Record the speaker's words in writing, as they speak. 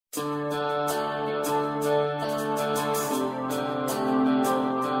Welcome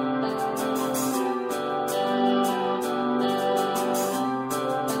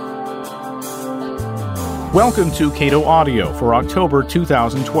to Cato Audio for October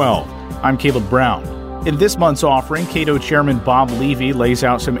 2012. I'm Caleb Brown. In this month's offering, Cato Chairman Bob Levy lays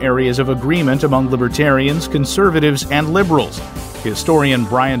out some areas of agreement among libertarians, conservatives, and liberals. Historian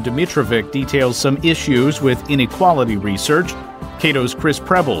Brian Dimitrovic details some issues with inequality research. Cato's Chris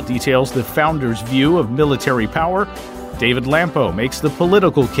Preble details the founder's view of military power. David Lampo makes the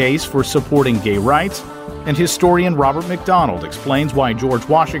political case for supporting gay rights. And historian Robert McDonald explains why George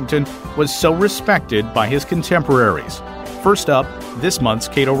Washington was so respected by his contemporaries. First up, this month's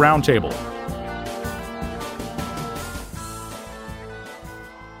Cato Roundtable.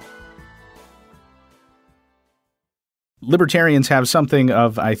 Libertarians have something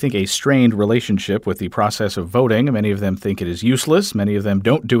of, I think, a strained relationship with the process of voting. Many of them think it is useless. Many of them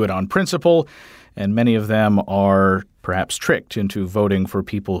don't do it on principle. And many of them are perhaps tricked into voting for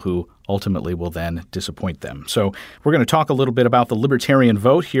people who ultimately will then disappoint them. So we're going to talk a little bit about the libertarian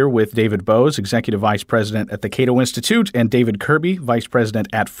vote here with David Boaz, Executive Vice President at the Cato Institute, and David Kirby, Vice President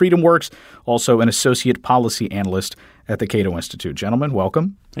at FreedomWorks, also an Associate Policy Analyst at the Cato Institute. Gentlemen,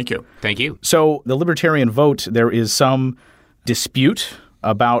 welcome. Thank you. Thank you. So the libertarian vote, there is some dispute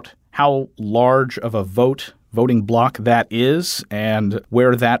about how large of a voting block that is and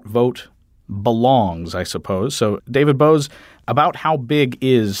where that vote belongs, I suppose. So, David Boaz, about how big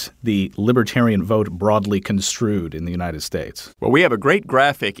is the libertarian vote broadly construed in the United States? Well, we have a great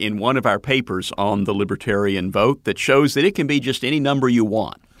graphic in one of our papers on the libertarian vote that shows that it can be just any number you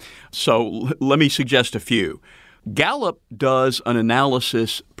want. So let me suggest a few. Gallup does an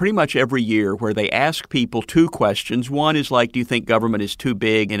analysis pretty much every year where they ask people two questions. One is like, do you think government is too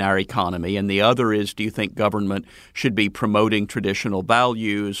big in our economy? And the other is, do you think government should be promoting traditional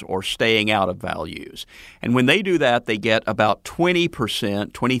values or staying out of values? And when they do that, they get about 20%,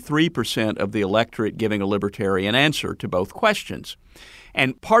 23% of the electorate giving a libertarian answer to both questions.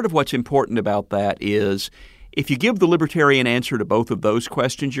 And part of what's important about that is if you give the libertarian answer to both of those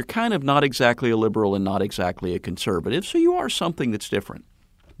questions, you're kind of not exactly a liberal and not exactly a conservative, so you are something that's different.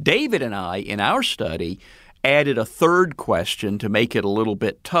 David and I, in our study, added a third question to make it a little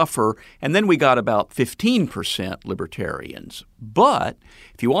bit tougher, and then we got about 15% libertarians. But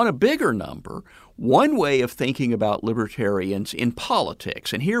if you want a bigger number, one way of thinking about libertarians in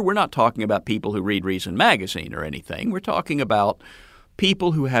politics, and here we're not talking about people who read Reason Magazine or anything, we're talking about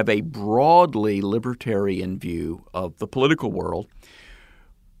people who have a broadly libertarian view of the political world.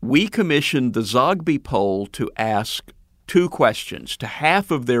 We commissioned the Zogby poll to ask two questions. To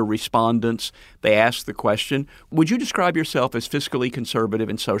half of their respondents, they asked the question, would you describe yourself as fiscally conservative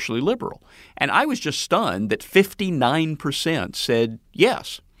and socially liberal? And I was just stunned that 59% said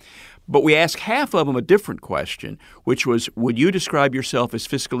yes. But we asked half of them a different question, which was, would you describe yourself as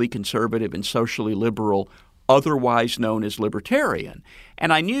fiscally conservative and socially liberal, otherwise known as libertarian?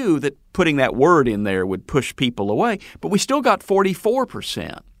 And I knew that putting that word in there would push people away, but we still got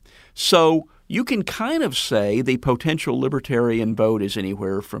 44%. So you can kind of say the potential libertarian vote is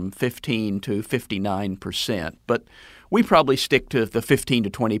anywhere from 15 to 59%, but we probably stick to the 15 to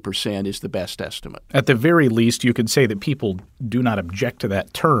 20% is the best estimate. At the very least, you could say that people do not object to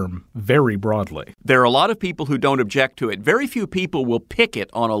that term very broadly. There are a lot of people who don't object to it. Very few people will pick it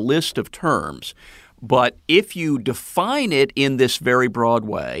on a list of terms. But if you define it in this very broad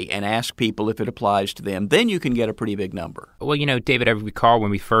way and ask people if it applies to them, then you can get a pretty big number. Well, you know, David, I recall when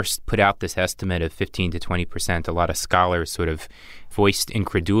we first put out this estimate of 15 to 20%, a lot of scholars sort of voiced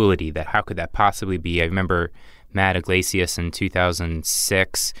incredulity that how could that possibly be? I remember Matt Iglesias in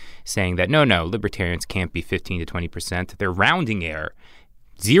 2006 saying that, no, libertarians can't be 15 to 20%. They're rounding error.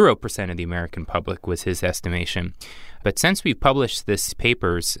 0% of the American public was his estimation. But since we published this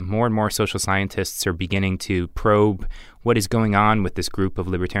papers, more and more social scientists are beginning to probe what is going on with this group of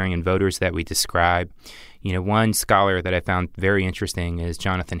libertarian voters that we describe. You know, one scholar that I found very interesting is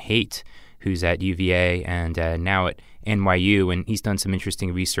Jonathan Haidt, who's at UVA and now at NYU, and he's done some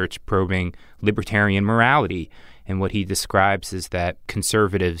interesting research probing libertarian morality. And what he describes is that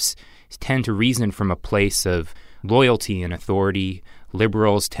conservatives tend to reason from a place of loyalty and authority.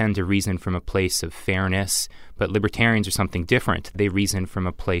 Liberals tend to reason from a place of fairness, but libertarians are something different. They reason from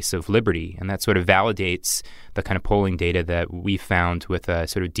a place of liberty, and that sort of validates the kind of polling data that we found with a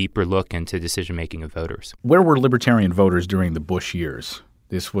sort of deeper look into decision-making of voters. Where were libertarian voters during the Bush years?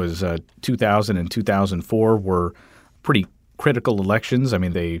 This was 2000 and 2004 were pretty critical elections. I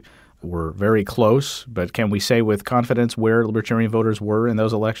mean, they were very close, but can we say with confidence where Libertarian voters were in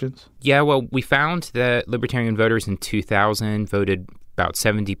those elections? Yeah, well, we found that Libertarian voters in 2000 voted about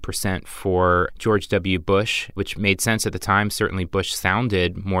 70% for George W. Bush, which made sense at the time. Certainly Bush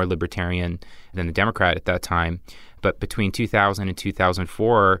sounded more libertarian than the Democrat at that time. But between 2000 and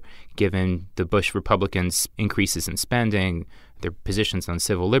 2004, given the Bush Republicans' increases in spending, their positions on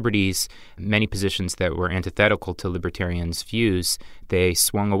civil liberties, many positions that were antithetical to libertarians' views, they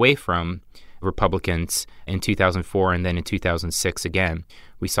swung away from Republicans in 2004 and then in 2006 again.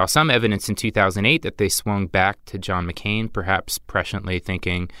 We saw some evidence in 2008 that they swung back to John McCain, perhaps presciently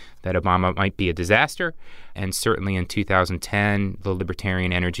thinking that Obama might be a disaster. And certainly in 2010, the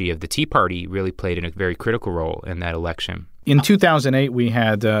libertarian energy of the Tea Party really played a very critical role in that election. In 2008, we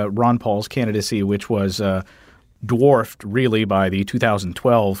had Ron Paul's candidacy, which was dwarfed really by the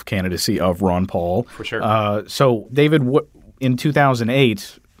 2012 candidacy of Ron Paul. For sure. So, David, in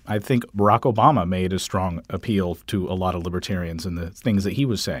 2008, I think Barack Obama made a strong appeal to a lot of libertarians in the things that he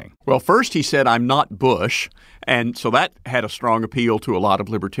was saying. Well, first he said, "I'm not Bush," and so that had a strong appeal to a lot of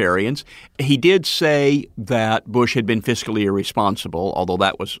libertarians. He did say that Bush had been fiscally irresponsible, although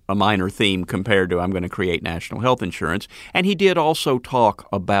that was a minor theme compared to "I'm going to create national health insurance." And he did also talk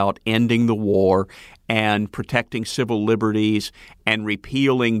about ending the war and protecting civil liberties and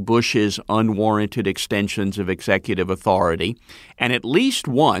repealing Bush's unwarranted extensions of executive authority. And at least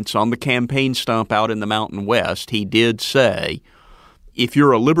once on the campaign stump out in the Mountain West, he did say, if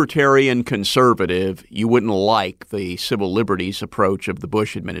you're a libertarian conservative, you wouldn't like the civil liberties approach of the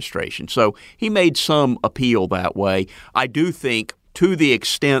Bush administration. So he made some appeal that way. I do think to the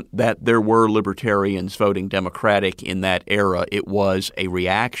extent that there were libertarians voting Democratic in that era, it was a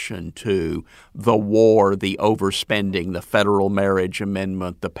reaction to the war, the overspending, the federal marriage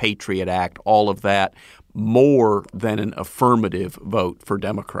amendment, the Patriot Act, all of that, more than an affirmative vote for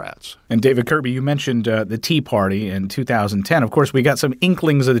Democrats. And David Kirby, you mentioned the Tea Party in 2010. Of course, we got some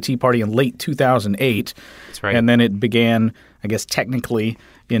inklings of the Tea Party in late 2008. That's right. And then it began, I guess, technically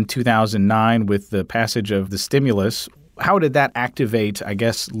in 2009 with the passage of the stimulus. How did that activate, I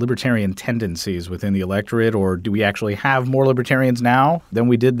guess, libertarian tendencies within the electorate, or do we actually have more libertarians now than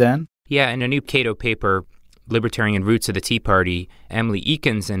we did then? Yeah, in a new Cato paper, Libertarian Roots of the Tea Party, Emily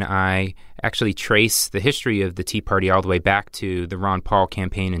Ekins and I actually trace the history of the Tea Party all the way back to the Ron Paul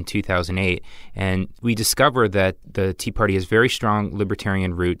campaign in 2008. And we discover that the Tea Party has very strong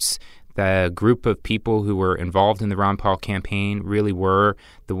libertarian roots. The group of people who were involved in the Ron Paul campaign really were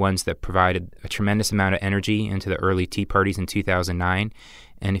the ones that provided a tremendous amount of energy into the early Tea Parties in 2009.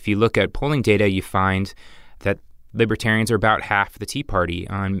 And if you look at polling data, you find that libertarians are about half the Tea Party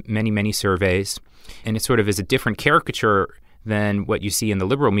on many, many surveys. And it sort of is a different caricature than what you see in the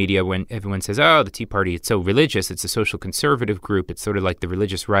liberal media when everyone says, oh, the Tea Party, it's so religious, it's a social conservative group, it's sort of like the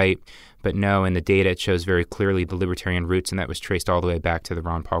religious right. But no, in the data, it shows very clearly the libertarian roots, and that was traced all the way back to the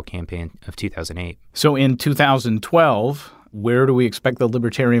Ron Paul campaign of 2008. So in 2012, where do we expect the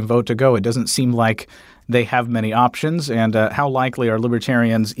libertarian vote to go? It doesn't seem like they have many options. And how likely are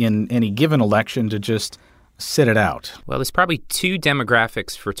libertarians in any given election to just sit it out? Well, there's probably two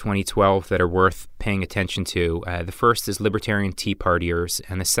demographics for 2012 that are worth paying attention to. The first is libertarian Tea Partiers,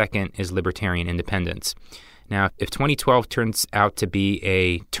 and the second is libertarian independents. Now, if 2012 turns out to be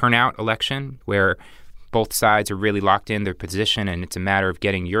a turnout election where both sides are really locked in their position and it's a matter of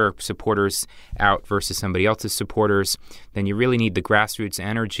getting your supporters out versus somebody else's supporters, then you really need the grassroots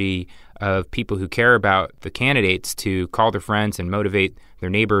energy of people who care about the candidates to call their friends and motivate their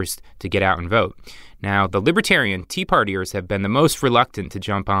neighbors to get out and vote. Now, the libertarian Tea Partiers have been the most reluctant to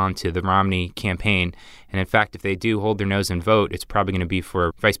jump on to the Romney campaign. And in fact, if they do hold their nose and vote, it's probably going to be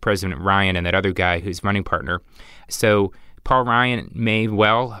for Vice President Ryan and that other guy who's running partner. So Paul Ryan may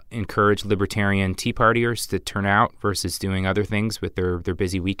well encourage libertarian Tea Partiers to turn out versus doing other things with their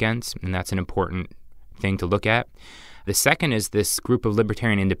busy weekends. And that's an important thing to look at. The second is this group of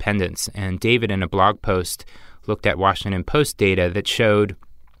libertarian independents. And David, in a blog post, looked at Washington Post data that showed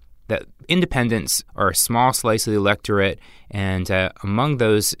that independents are a small slice of the electorate, and among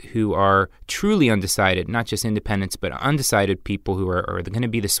those who are truly undecided, not just independents, but undecided people who are going to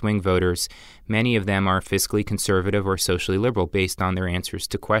be the swing voters, many of them are fiscally conservative or socially liberal based on their answers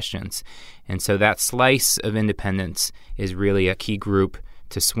to questions. And so that slice of independents is really a key group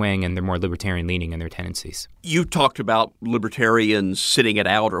to swing, and they're more libertarian leaning in their tendencies. You talked about libertarians sitting it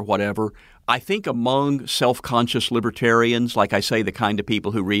out or whatever. I think among self-conscious libertarians, like I say, the kind of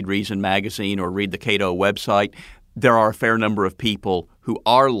people who read Reason Magazine or read the Cato website, there are a fair number of people who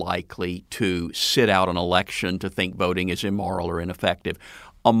are likely to sit out an election to think voting is immoral or ineffective.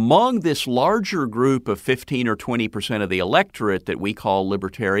 among this larger group of 15 or 20% of the electorate that we call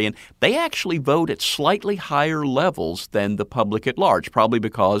libertarian, they actually vote at slightly higher levels than the public at large, probably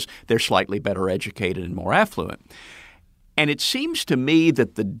because they're slightly better educated and more affluent. And it seems to me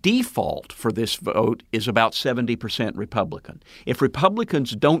that the default for this vote is about 70% Republican. If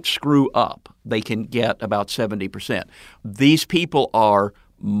Republicans don't screw up, they can get about 70%. These people are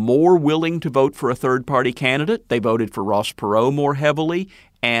more willing to vote for a third-party candidate. They voted for Ross Perot more heavily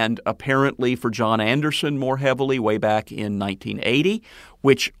and apparently for John Anderson more heavily way back in 1980,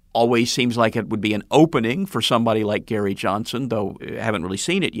 which always seems like it would be an opening for somebody like Gary Johnson, though I haven't really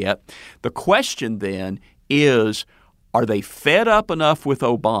seen it yet. The question then is, are they fed up enough with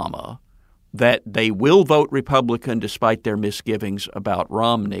Obama that they will vote Republican despite their misgivings about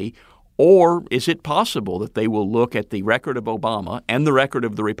Romney? Or is it possible that they will look at the record of Obama and the record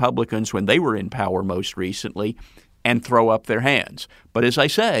of the Republicans when they were in power most recently and throw up their hands? But as I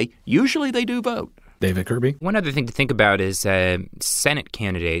say, usually they do vote. David Kirby? One other thing to think about is Senate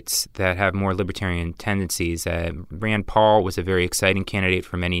candidates that have more libertarian tendencies. Rand Paul was a very exciting candidate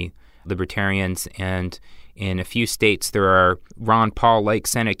for many libertarians, and in a few states, there are Ron Paul-like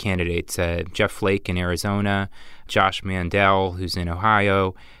Senate candidates, Jeff Flake in Arizona, Josh Mandel, who's in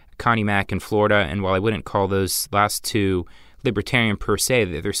Ohio, Connie Mack in Florida. And while I wouldn't call those last two libertarian per se,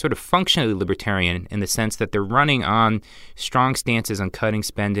 they're sort of functionally libertarian in the sense that they're running on strong stances on cutting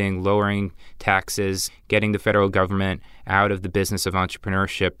spending, lowering taxes, getting the federal government out of the business of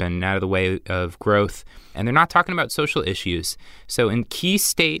entrepreneurship and out of the way of growth. And they're not talking about social issues. So in key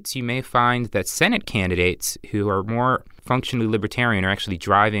states, you may find that Senate candidates who are more functionally libertarian are actually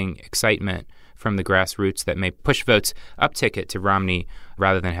driving excitement from the grassroots that may push votes up ticket to Romney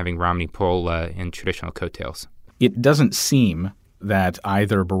rather than having Romney pull in traditional coattails. It doesn't seem that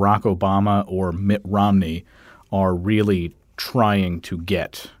either Barack Obama or Mitt Romney are really trying to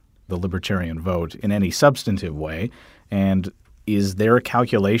get the libertarian vote in any substantive way. And is there a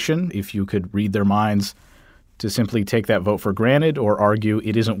calculation, if you could read their minds, to simply take that vote for granted or argue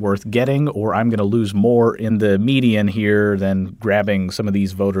it isn't worth getting, or I'm going to lose more in the median here than grabbing some of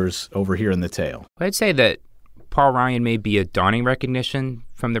these voters over here in the tail? I'd say that Paul Ryan may be a dawning recognition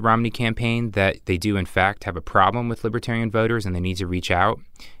from the Romney campaign that they do, in fact, have a problem with libertarian voters and they need to reach out.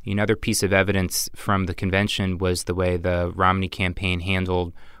 Another piece of evidence from the convention was the way the Romney campaign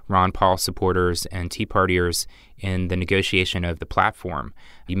handled Ron Paul supporters and Tea Partiers in the negotiation of the platform.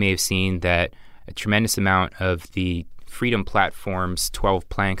 You may have seen that a tremendous amount of the Freedom Platform's 12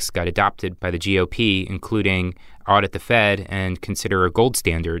 planks got adopted by the GOP, including audit the Fed and consider a gold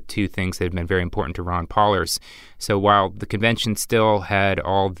standard, two things that have been very important to Ron Paulers. So while the convention still had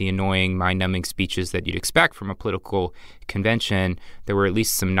all the annoying, mind-numbing speeches that you'd expect from a political convention, there were at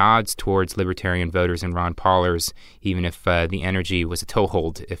least some nods towards libertarian voters and Ron Paulers, even if the energy was a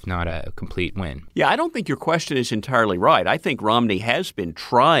toehold, if not a complete win. Yeah, I don't think your question is entirely right. I think Romney has been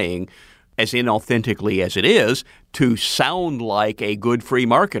trying, as inauthentically as it is, to sound like a good free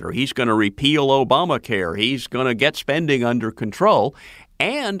marketer. He's going to repeal Obamacare. He's going to get spending under control.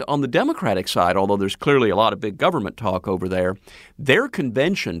 And on the Democratic side, although there's clearly a lot of big government talk over there, their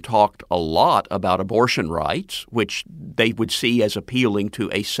convention talked a lot about abortion rights, which they would see as appealing to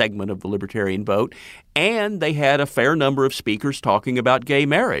a segment of the libertarian vote. And they had a fair number of speakers talking about gay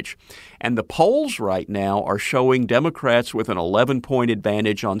marriage. And the polls right now are showing Democrats with an 11-point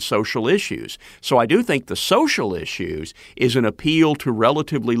advantage on social issues. So I do think the social issues is an appeal to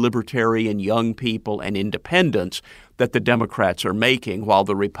relatively libertarian young people and independents that the Democrats are making, while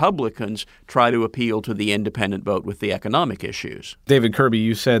the Republicans try to appeal to the independent vote with the economic issues. David Kirby,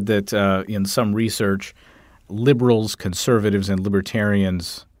 you said that in some research, liberals, conservatives, and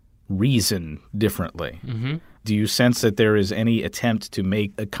libertarians reason differently. Mm-hmm. Do you sense that there is any attempt to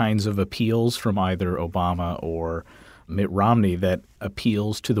make the kinds of appeals from either Obama or Mitt Romney that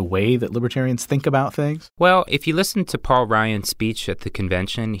appeals to the way that libertarians think about things? Well, if you listen to Paul Ryan's speech at the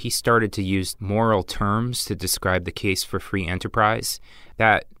convention, he started to use moral terms to describe the case for free enterprise.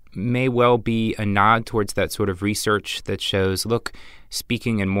 That may well be a nod towards that sort of research that shows, look,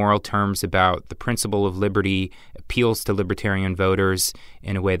 speaking in moral terms about the principle of liberty appeals to libertarian voters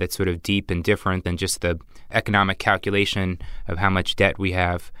in a way that's sort of deep and different than just the economic calculation of how much debt we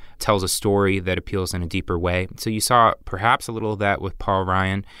have, tells a story that appeals in a deeper way. So you saw perhaps a little of that with Paul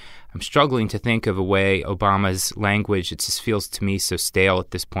Ryan. I'm struggling to think of a way Obama's language, it just feels to me so stale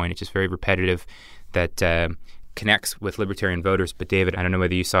at this point. It's just very repetitive that connects with libertarian voters. But David, I don't know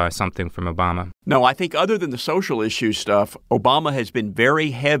whether you saw something from Obama. No, I think other than the social issue stuff, Obama has been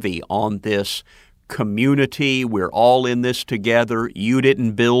very heavy on this community, we're all in this together, you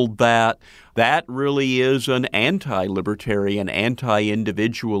didn't build that. That really is an anti-libertarian,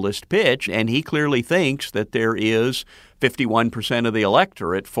 anti-individualist pitch, and he clearly thinks that there is 51% of the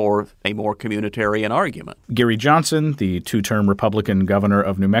electorate for a more communitarian argument. Gary Johnson, the two-term Republican governor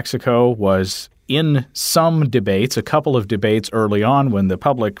of New Mexico, was in some debates, a couple of debates early on when the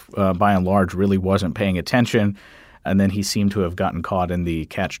public, by and large, really wasn't paying attention. And then he seemed to have gotten caught in the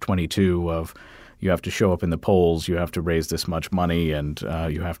catch-22 of you have to show up in the polls, you have to raise this much money, and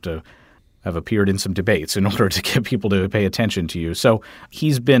you have to have appeared in some debates in order to get people to pay attention to you. So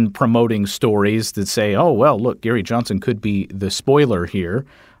he's been promoting stories that say, oh, well, look, Gary Johnson could be the spoiler here.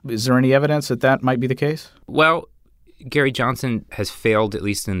 Is there any evidence that that might be the case? Well, Gary Johnson has failed, at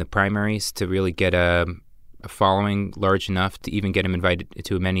least in the primaries, to really get a following large enough to even get him invited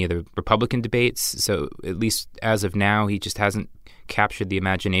to many of the Republican debates. So at least as of now, he just hasn't captured the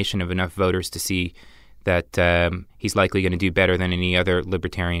imagination of enough voters to see that he's likely going to do better than any other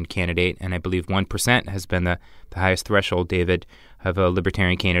libertarian candidate. And I believe 1% has been the highest threshold, David, of a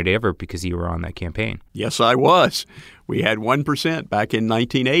libertarian candidate ever because you were on that campaign. Yes, I was. We had 1% back in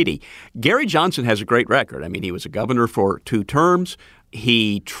 1980. Gary Johnson has a great record. I mean, he was a governor for 2 terms.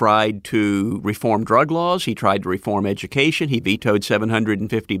 He tried to reform drug laws. He tried to reform education. He vetoed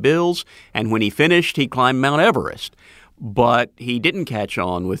 750 bills. And when he finished, he climbed Mount Everest. But he didn't catch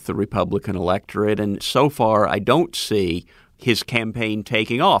on with the Republican electorate, and so far I don't see his campaign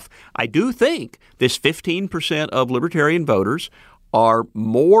taking off. I do think this 15% of libertarian voters are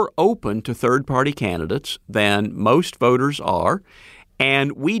more open to third-party candidates than most voters are,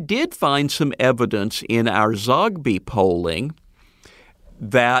 and we did find some evidence in our Zogby polling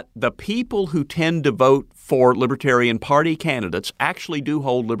that the people who tend to vote for Libertarian Party candidates actually do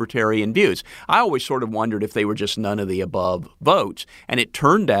hold libertarian views. I always sort of wondered if they were just none of the above votes. And it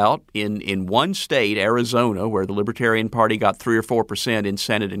turned out in one state, Arizona, where the Libertarian Party got 3 or 4% in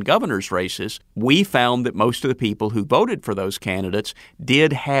Senate and governor's races, we found that most of the people who voted for those candidates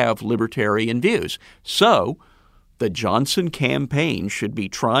did have libertarian views. So the Johnson campaign should be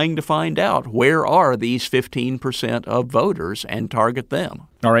trying to find out where are these 15% of voters and target them.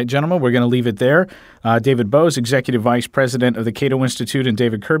 All right, gentlemen, we're going to leave it there. David Boaz, Executive Vice President of the Cato Institute, and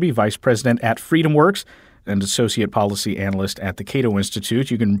David Kirby, Vice President at FreedomWorks and Associate Policy Analyst at the Cato Institute.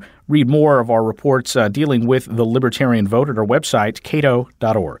 You can read more of our reports dealing with the libertarian vote at our website,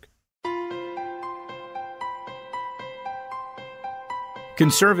 cato.org.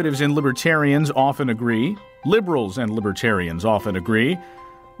 Conservatives and libertarians often agree. Liberals and libertarians often agree.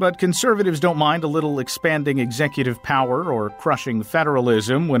 But conservatives don't mind a little expanding executive power or crushing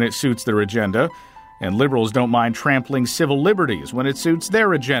federalism when it suits their agenda. And liberals don't mind trampling civil liberties when it suits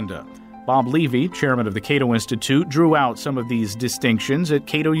their agenda. Bob Levy, chairman of the Cato Institute, drew out some of these distinctions at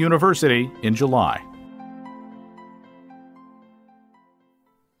Cato University in July.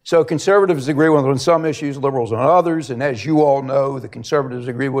 So conservatives agree with us on some issues, liberals on others, and as you all know, the conservatives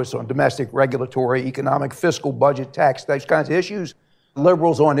agree with us on domestic, regulatory, economic, fiscal, budget, tax, those kinds of issues.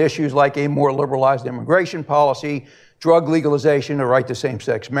 Liberals on issues like a more liberalized immigration policy, drug legalization, a right to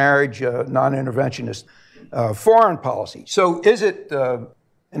same-sex marriage, non-interventionist foreign policy. So is it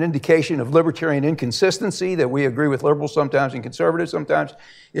an indication of libertarian inconsistency that we agree with liberals sometimes and conservatives sometimes?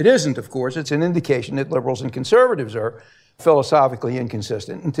 It isn't, of course. It's an indication that liberals and conservatives are philosophically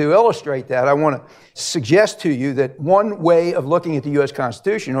inconsistent. And to illustrate that, I want to suggest to you that one way of looking at the U.S.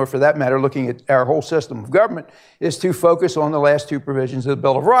 Constitution, or for that matter, looking at our whole system of government, is to focus on the last 2 provisions of the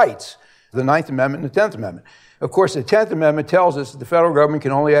Bill of Rights, the 9th Amendment and the 10th Amendment. Of course, the 10th Amendment tells us that the federal government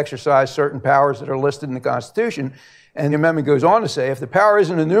can only exercise certain powers that are listed in the Constitution. And the amendment goes on to say if the power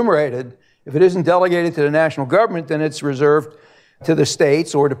isn't enumerated, if it isn't delegated to the national government, then it's reserved to the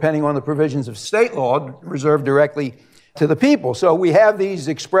states, or depending on the provisions of state law, reserved directly to the people. So we have these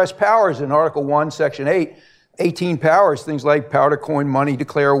express powers in Article 1, Section 8, 18 powers, things like power to coin money,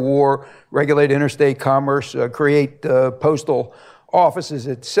 declare war, regulate interstate commerce, create postal offices,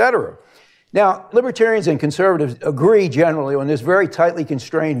 etc. Now, libertarians and conservatives agree generally on this very tightly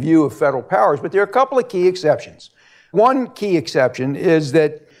constrained view of federal powers, but there are a couple of key exceptions. One key exception is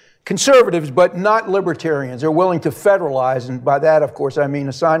that conservatives, but not libertarians, are willing to federalize, and by that, of course, I mean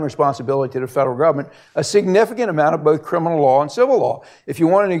assign responsibility to the federal government, a significant amount of both criminal law and civil law. If you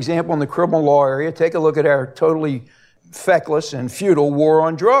want an example in the criminal law area, take a look at our totally feckless and futile war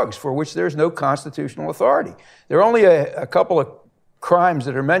on drugs, for which there's no constitutional authority. There are only a couple of crimes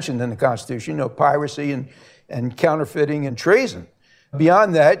that are mentioned in the Constitution, piracy and counterfeiting and treason.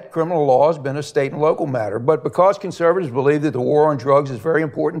 Beyond that, criminal law has been a state and local matter. But because conservatives believe that the war on drugs is very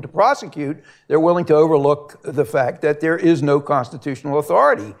important to prosecute, they're willing to overlook the fact that there is no constitutional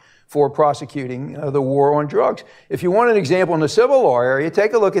authority for prosecuting the war on drugs. If you want an example in the civil law area,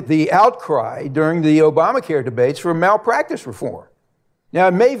 take a look at the outcry during the Obamacare debates for malpractice reform. Now,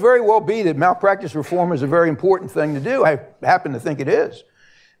 it may very well be that malpractice reform is a very important thing to do. I happen to think it is.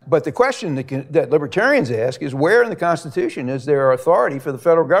 But the question that libertarians ask is, where in the Constitution is there authority for the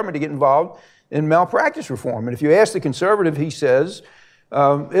federal government to get involved in malpractice reform? And if you ask the conservative, he says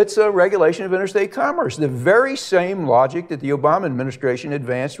it's a regulation of interstate commerce, the very same logic that the Obama administration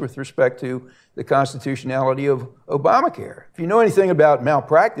advanced with respect to the constitutionality of Obamacare. If you know anything about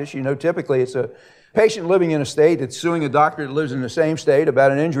malpractice, you know typically it's a patient living in a state that's suing a doctor that lives in the same state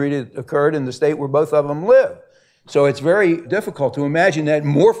about an injury that occurred in the state where both of them live. So it's very difficult to imagine that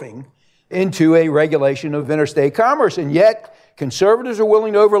morphing into a regulation of interstate commerce. And yet, conservatives are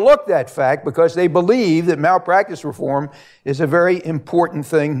willing to overlook that fact because they believe that malpractice reform is a very important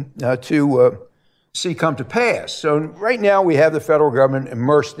thing to see come to pass. So right now we have the federal government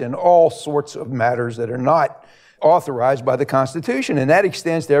immersed in all sorts of matters that are not authorized by the Constitution. And that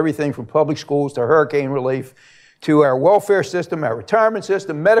extends to everything from public schools to hurricane relief to our welfare system, our retirement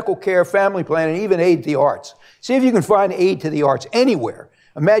system, medical care, family planning, even aid to the arts. See if you can find aid to the arts anywhere.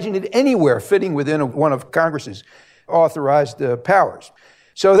 Imagine it anywhere fitting within one of Congress's authorized powers.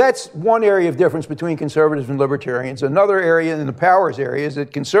 So that's one area of difference between conservatives and libertarians. Another area in the powers area is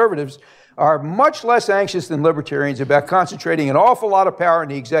that conservatives are much less anxious than libertarians about concentrating an awful lot of power in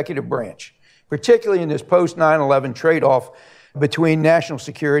the executive branch, particularly in this post-9/11 trade-off between national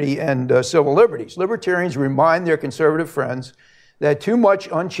security and civil liberties. Libertarians remind their conservative friends that too much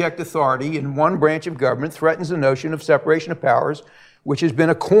unchecked authority in one branch of government threatens the notion of separation of powers, which has been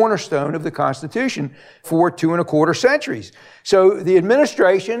a cornerstone of the Constitution for 2.25 centuries. So the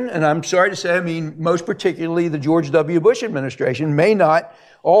administration, and I'm sorry to say, I mean most particularly the George W. Bush administration, may not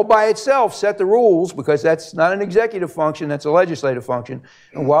all by itself set the rules, because that's not an executive function, that's a legislative function.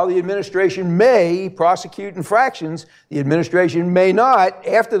 And while the administration may prosecute infractions, the administration may not,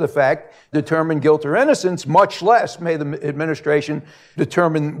 after the fact, determine guilt or innocence, much less may the administration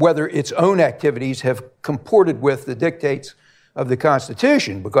determine whether its own activities have comported with the dictates of the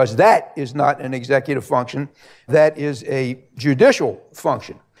Constitution, because that is not an executive function, that is a judicial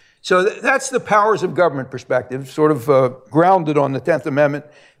function. So that's the powers of government perspective, sort of grounded on the 10th Amendment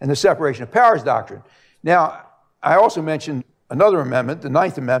and the separation of powers doctrine. Now, I also mentioned another amendment, the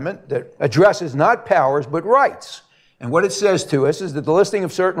 9th Amendment, that addresses not powers but rights. And what it says to us is that the listing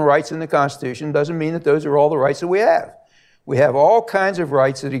of certain rights in the Constitution doesn't mean that those are all the rights that we have. We have all kinds of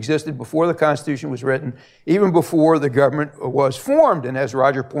rights that existed before the Constitution was written, even before the government was formed. And as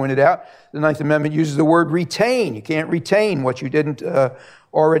Roger pointed out, the 9th Amendment uses the word retain. You can't retain what you didn't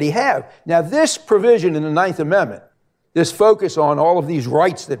already have. Now, this provision in the 9th Amendment, this focus on all of these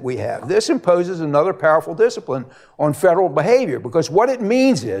rights that we have, this imposes another powerful discipline on federal behavior, because what it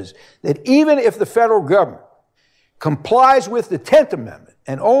means is that even if the federal government complies with the 10th Amendment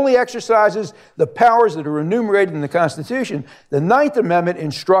and only exercises the powers that are enumerated in the Constitution, the 9th Amendment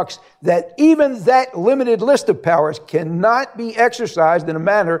instructs that even that limited list of powers cannot be exercised in a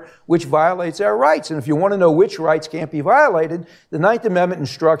manner which violates our rights. And if you want to know which rights can't be violated, the 9th Amendment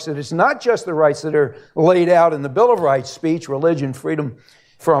instructs that it's not just the rights that are laid out in the Bill of Rights, speech, religion, freedom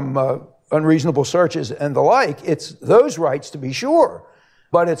from unreasonable searches and the like. It's those rights, to be sure,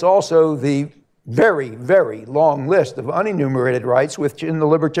 but it's also the very, very long list of unenumerated rights, which in the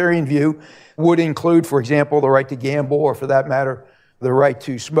libertarian view would include, for example, the right to gamble, or for that matter, the right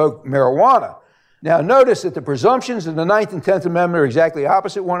to smoke marijuana. Now, notice that the presumptions in the 9th and 10th Amendment are exactly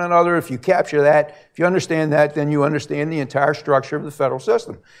opposite one another. If you capture that, if you understand that, then you understand the entire structure of the federal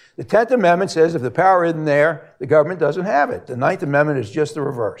system. The 10th Amendment says if the power isn't there, the government doesn't have it. The 9th Amendment is just the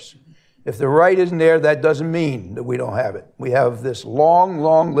reverse. If the right isn't there, that doesn't mean that we don't have it. We have this long,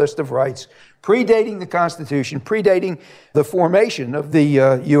 long list of rights predating the Constitution, predating the formation of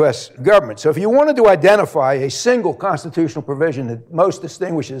the U.S. government. So if you wanted to identify a single constitutional provision that most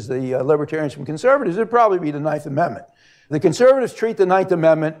distinguishes the libertarians from conservatives, it would probably be the 9th Amendment. The conservatives treat the 9th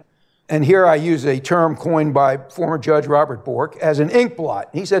Amendment, and here I use a term coined by former Judge Robert Bork, as an ink blot.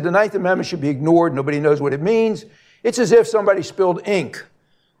 He said the 9th Amendment should be ignored. Nobody knows what it means. It's as if somebody spilled ink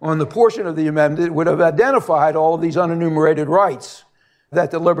on the portion of the amendment that would have identified all of these unenumerated rights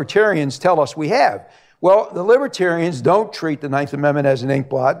that the libertarians tell us we have. Well, the libertarians don't treat the 9th Amendment as an ink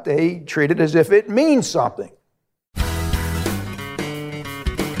blot. They treat it as if it means something.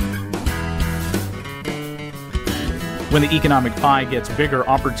 When the economic pie gets bigger,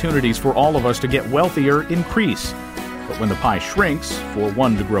 opportunities for all of us to get wealthier increase. But when the pie shrinks, for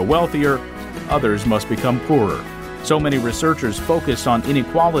one to grow wealthier, others must become poorer. So many researchers focused on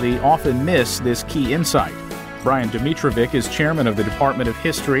inequality often miss this key insight. Brian Dimitrovic is chairman of the Department of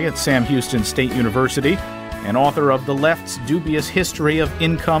History at Sam Houston State University and author of The Left's Dubious History of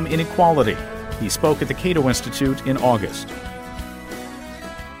Income Inequality. He spoke at the Cato Institute in August.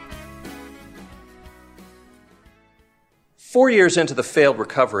 Four years into the failed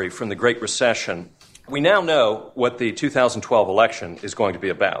recovery from the Great Recession, we now know what the 2012 election is going to be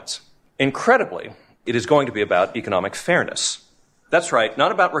about. Incredibly, it is going to be about economic fairness. That's right,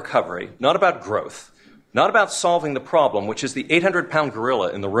 not about recovery, not about growth, not about solving the problem, which is the 800-pound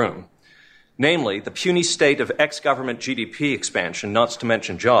gorilla in the room, namely the puny state of ex-government GDP expansion, not to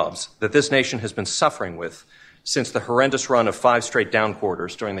mention jobs, that this nation has been suffering with since the horrendous run of 5 straight down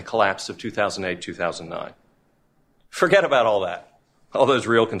quarters during the collapse of 2008-2009. Forget about all that, all those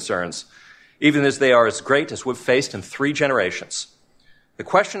real concerns, even as they are as great as we've faced in 3 generations. The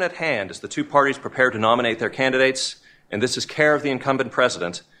question at hand, as the two parties prepare to nominate their candidates, and this is care of the incumbent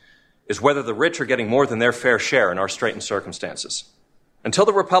president, is whether the rich are getting more than their fair share in our straitened circumstances. Until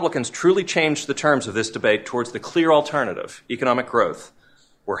the Republicans truly change the terms of this debate towards the clear alternative, economic growth,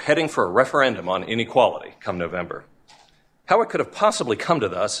 we're heading for a referendum on inequality come November. How it could have possibly come to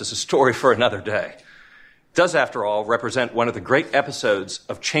this is a story for another day. Does, after all, represent one of the great episodes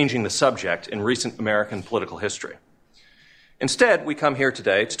of changing the subject in recent American political history. Instead, we come here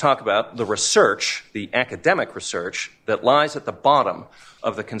today to talk about the research, the academic research, that lies at the bottom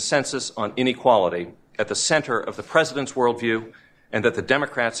of the consensus on inequality at the center of the president's worldview and that the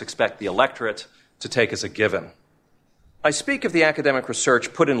Democrats expect the electorate to take as a given. I speak of the academic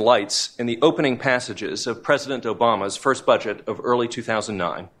research put in lights in the opening passages of President Obama's first budget of early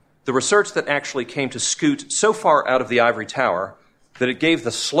 2009, the research that actually came to scoot so far out of the ivory tower that it gave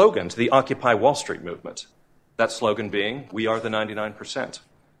the slogan to the Occupy Wall Street movement. That slogan being, "We are the 99%.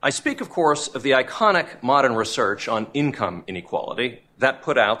 I speak, of course, of the iconic modern research on income inequality that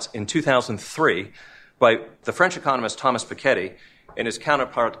put out in 2003 by the French economist Thomas Piketty and his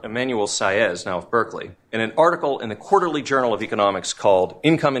counterpart Emmanuel Saez, now of Berkeley, in an article in the Quarterly Journal of Economics called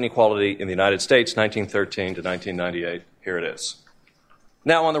Income Inequality in the United States, 1913 to 1998. Here it is.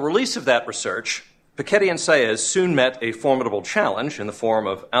 Now, on the release of that research, Piketty and Saez soon met a formidable challenge in the form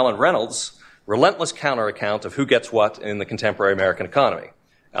of Alan Reynolds' relentless counter-account of who gets what in the contemporary American economy,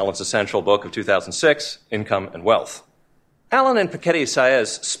 Alan's essential book of 2006, Income and Wealth. Alan and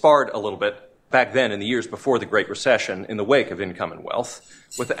Piketty-Saez sparred a little bit back then in the years before the Great Recession in the wake of Income and Wealth,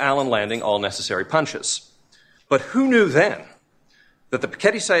 with Alan landing all necessary punches. But who knew then that the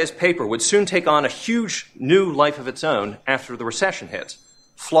Piketty-Saez paper would soon take on a huge new life of its own after the recession hit,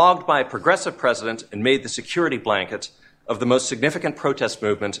 flogged by a progressive president and made the security blanket of the most significant protest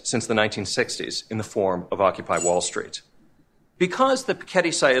movement since the 1960s in the form of Occupy Wall Street. Because the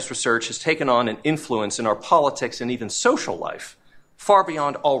Piketty-Saez research has taken on an influence in our politics and even social life, far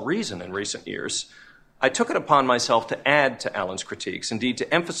beyond all reason in recent years, I took it upon myself to add to Alan's critiques, indeed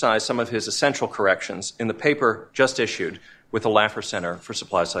to emphasize some of his essential corrections in the paper just issued with the Laffer Center for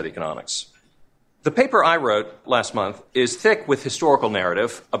Supply-Side Economics. The paper I wrote last month is thick with historical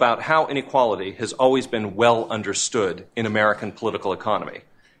narrative about how inequality has always been well understood in American political economy,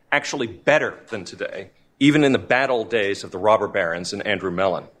 actually better than today, even in the bad old days of the robber barons and Andrew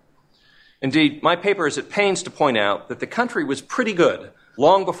Mellon. Indeed, my paper is at pains to point out that the country was pretty good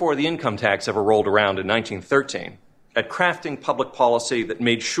long before the income tax ever rolled around in 1913 at crafting public policy that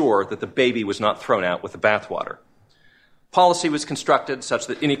made sure that the baby was not thrown out with the bathwater. Policy was constructed such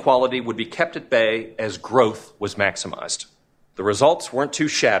that inequality would be kept at bay as growth was maximized. The results weren't too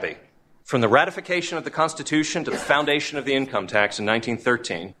shabby. From the ratification of the Constitution to the foundation of the income tax in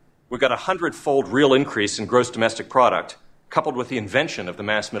 1913, we got a 100-fold real increase in gross domestic product, coupled with the invention of the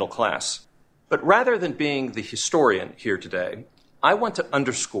mass middle class. But rather than being the historian here today, I want to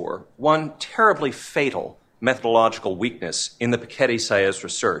underscore one terribly fatal methodological weakness in the Piketty-Saez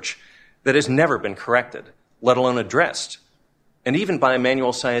research that has never been corrected, let alone addressed, and even by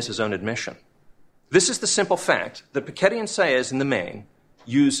Emmanuel Saez's own admission. This is the simple fact that Piketty and Saez in the main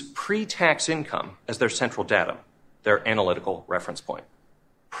use pre-tax income as their central datum, their analytical reference point.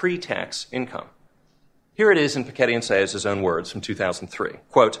 Pre-tax income. Here it is in Piketty and Saez's own words from 2003.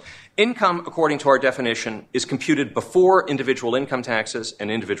 Quote, income, according to our definition, is computed before individual income taxes and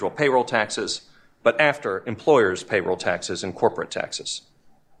individual payroll taxes, but after employers' payroll taxes and corporate taxes.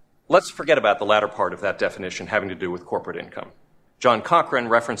 Let's forget about the latter part of that definition having to do with corporate income. John Cochrane,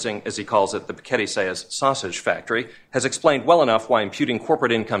 referencing, as he calls it, the Piketty-Saez sausage factory, has explained well enough why imputing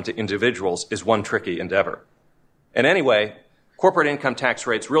corporate income to individuals is one tricky endeavor. And anyway, corporate income tax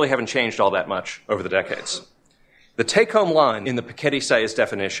rates really haven't changed all that much over the decades. The take-home line in the Piketty-Saez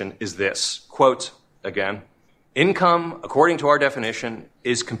definition is this, quote, again, income, according to our definition,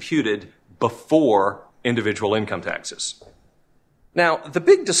 is computed before individual income taxes. Now, the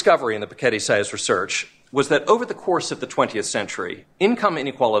big discovery in the Piketty-Sayers research was that over the course of the 20th century, income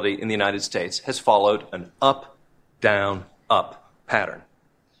inequality in the United States has followed an up, down, up pattern.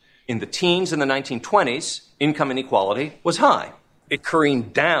 In the teens in the 1920s, income inequality was high. It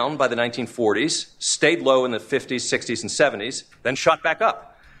careened down by the 1940s, stayed low in the 50s, 60s, and 70s, then shot back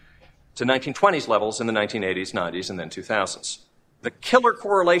up to 1920s levels in the 1980s, 90s, and then 2000s. The killer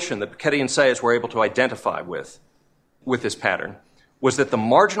correlation that Piketty and Sayers were able to identify with this pattern was that the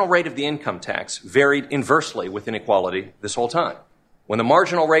marginal rate of the income tax varied inversely with inequality this whole time. When the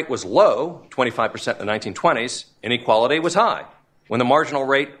marginal rate was low, 25% in the 1920s, inequality was high. When the marginal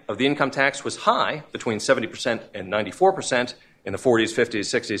rate of the income tax was high, between 70% and 94% in the 40s, 50s,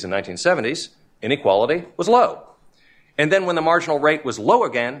 60s, and 1970s, inequality was low. And then when the marginal rate was low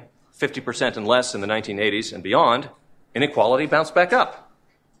again, 50% and less in the 1980s and beyond, inequality bounced back up.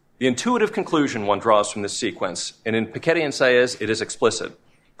 The intuitive conclusion one draws from this sequence, and in Piketty and Sayers it is explicit,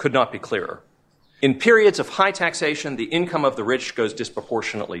 could not be clearer. In periods of high taxation, the income of the rich goes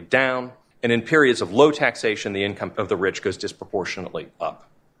disproportionately down, and in periods of low taxation, the income of the rich goes disproportionately up.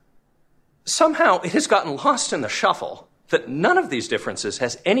 Somehow it has gotten lost in the shuffle that none of these differences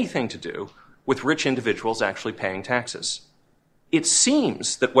has anything to do with rich individuals actually paying taxes. It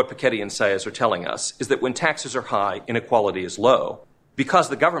seems that what Piketty and Sayers are telling us is that when taxes are high, inequality is low, because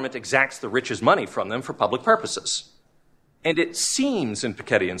the government exacts the rich's money from them for public purposes. And it seems in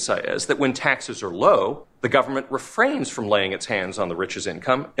Piketty and Sayers that when taxes are low, the government refrains from laying its hands on the rich's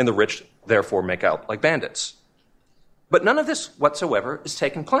income, and the rich therefore make out like bandits. But none of this whatsoever is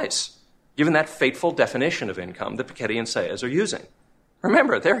taking place, given that fateful definition of income that Piketty and Sayers are using.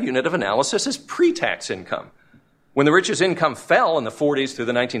 Remember, their unit of analysis is pre-tax income. When the rich's income fell in the 40s through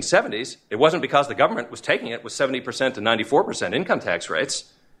the 1970s, it wasn't because the government was taking it with 70% to 94% income tax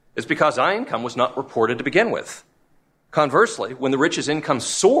rates. It's because high income was not reported to begin with. Conversely, when the rich's income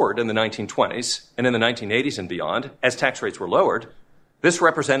soared in the 1920s and in the 1980s and beyond, as tax rates were lowered, this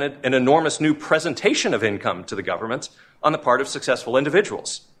represented an enormous new presentation of income to the government on the part of successful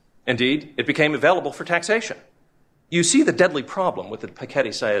individuals. Indeed, it became available for taxation. You see the deadly problem with the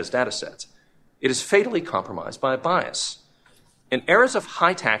Piketty-Sayers data sets. It is fatally compromised by a bias. In eras of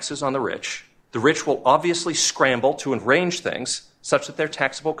high taxes on the rich will obviously scramble to arrange things such that their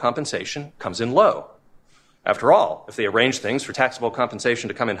taxable compensation comes in low. After all, if they arrange things for taxable compensation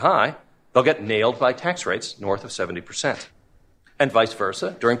to come in high, they'll get nailed by tax rates north of 70%. And vice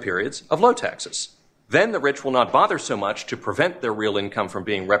versa during periods of low taxes. Then the rich will not bother so much to prevent their real income from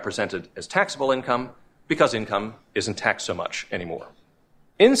being represented as taxable income because income isn't taxed so much anymore.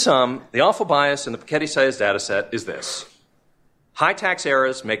 In sum, the awful bias in the Piketty-Sayers dataset is this. High tax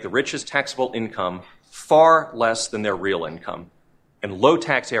eras make the rich's taxable income far less than their real income, and low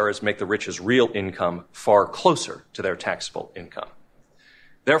tax eras make the rich's real income far closer to their taxable income.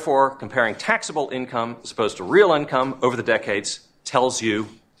 Therefore, comparing taxable income as opposed to real income over the decades tells you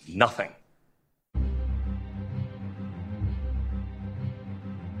nothing.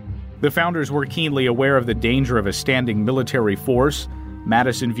 The founders were keenly aware of the danger of a standing military force.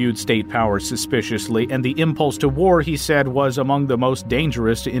 Madison viewed state power suspiciously, and the impulse to war, he said, was among the most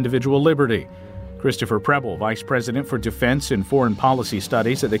dangerous to individual liberty. Christopher Preble, Vice President for Defense and Foreign Policy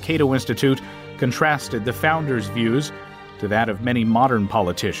Studies at the Cato Institute, contrasted the founders' views to that of many modern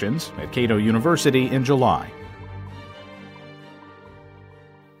politicians at Cato University in July.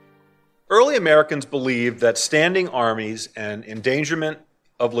 Early Americans believed that standing armies and endangerment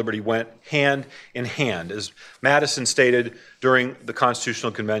of liberty went hand in hand. As Madison stated during the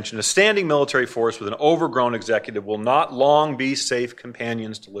Constitutional Convention, a standing military force with an overgrown executive will not long be safe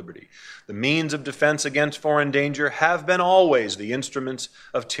companions to liberty. The means of defense against foreign danger have been always the instruments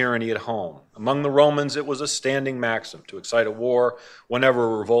of tyranny at home. Among the Romans, it was a standing maxim to excite a war whenever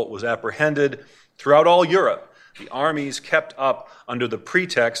a revolt was apprehended. Throughout all Europe, the armies kept up under the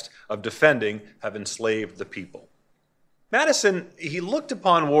pretext of defending have enslaved the people. Madison, he looked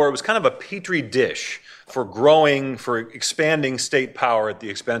upon war as kind of a petri dish for expanding state power at the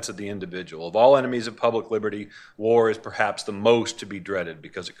expense of the individual. Of all enemies of public liberty, war is perhaps the most to be dreaded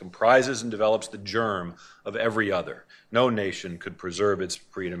because it comprises and develops the germ of every other. No nation could preserve its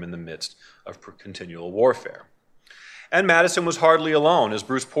freedom in the midst of continual warfare. And Madison was hardly alone. As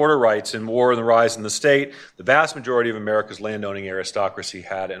Bruce Porter writes in War and the Rise in the State, the vast majority of America's landowning aristocracy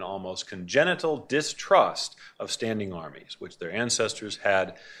had an almost congenital distrust of standing armies, which their ancestors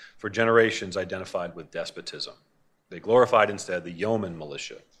had for generations identified with despotism. They glorified instead the yeoman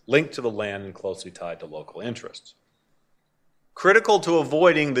militia, linked to the land and closely tied to local interests. Critical to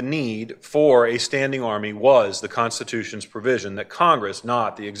avoiding the need for a standing army was the Constitution's provision that Congress,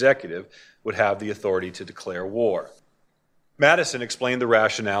 not the executive, would have the authority to declare war. Madison explained the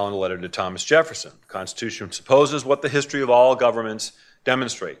rationale in a letter to Thomas Jefferson. The Constitution supposes what the history of all governments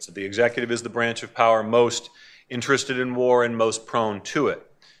demonstrates, that the executive is the branch of power most interested in war and most prone to it.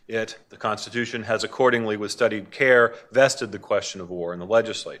 It, the Constitution, has accordingly, with studied care, vested the question of war in the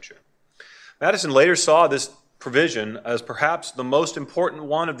legislature. Madison later saw this provision as perhaps the most important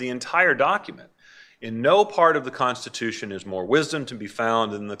one of the entire document. In no part of the Constitution is more wisdom to be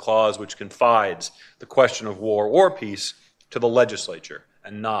found than the clause which confides the question of war or peace to the legislature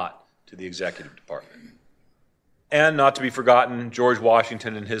and not to the executive department. And not to be forgotten, George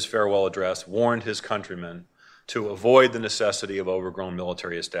Washington in his farewell address warned his countrymen to avoid the necessity of overgrown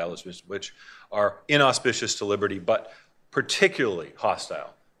military establishments which are inauspicious to liberty but particularly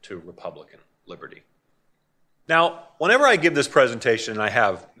hostile to republican liberty. Now, whenever I give this presentation, and I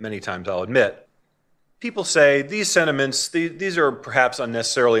have many times, I'll admit, people say these sentiments, these are perhaps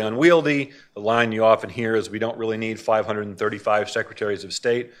unnecessarily unwieldy. The line you often hear is we don't really need 535 secretaries of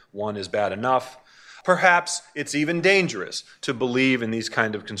state. One is bad enough. Perhaps it's even dangerous to believe in these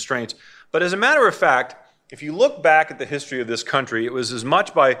kind of constraints. But as a matter of fact, if you look back at the history of this country, it was as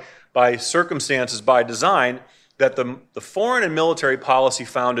much by circumstance as by design that the foreign and military policy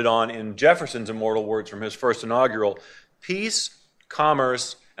founded on, in Jefferson's immortal words from his first inaugural, peace,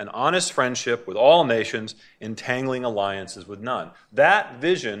 commerce, and honest friendship with all nations, entangling alliances with none. That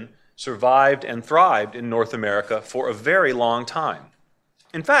vision survived and thrived in North America for a very long time.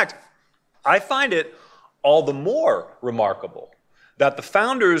 In fact, I find it all the more remarkable that the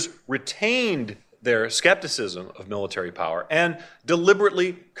founders retained their skepticism of military power and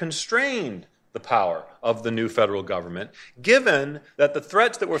deliberately constrained the power of the new federal government, given that the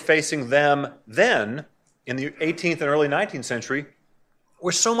threats that were facing them then, in the 18th and early 19th century,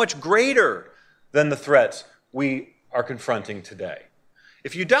 were so much greater than the threats we are confronting today.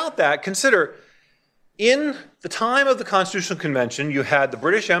 If you doubt that, consider, in the time of the Constitutional Convention, you had the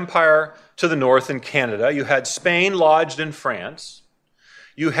British Empire to the north in Canada, you had Spain lodged in France,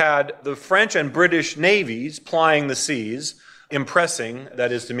 you had the French and British navies plying the seas, impressing,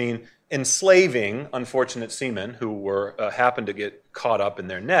 that is to mean enslaving unfortunate seamen who were happened to get caught up in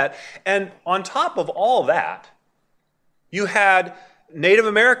their net. And on top of all that, you had Native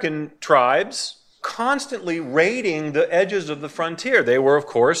American tribes constantly raiding the edges of the frontier. They were, of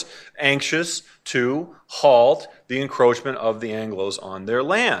course, anxious to halt the encroachment of the Anglos on their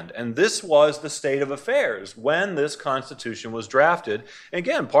land. And this was the state of affairs when this Constitution was drafted. And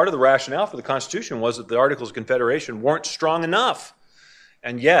again, part of the rationale for the Constitution was that the Articles of Confederation weren't strong enough.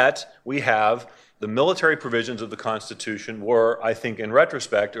 And yet, we have the military provisions of the Constitution were, I think, in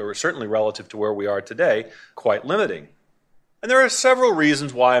retrospect, or certainly relative to where we are today, quite limiting. And there are several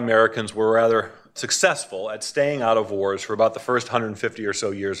reasons why Americans were rather successful at staying out of wars for about the first 150 or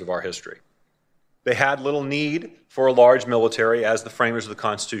so years of our history. They had little need for a large military, as the framers of the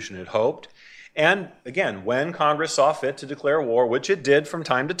Constitution had hoped. And again, when Congress saw fit to declare war, which it did from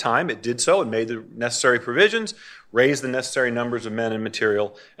time to time, it did so, it made the necessary provisions, raised the necessary numbers of men and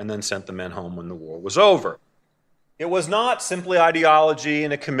material, and then sent the men home when the war was over. It was not simply ideology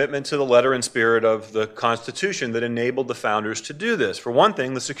and a commitment to the letter and spirit of the Constitution that enabled the founders to do this. For one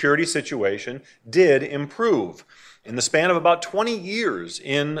thing, the security situation did improve. In the span of about 20 years,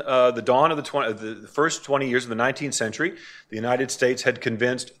 in the dawn of the first 20 years of the 19th century, the United States had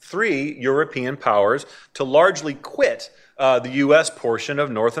convinced 3 European powers to largely quit the U.S. portion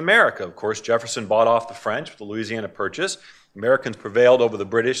of North America. Of course, Jefferson bought off the French with the Louisiana Purchase. Americans prevailed over the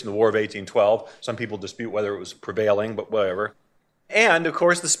British in the War of 1812. Some people dispute whether it was prevailing, but whatever. And, of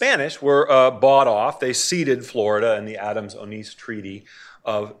course, the Spanish were bought off. They ceded Florida in the Adams-Onis Treaty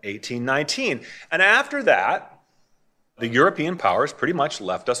of 1819. And after that, the European powers pretty much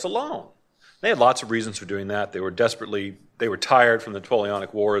left us alone. They had lots of reasons for doing that. They were tired from the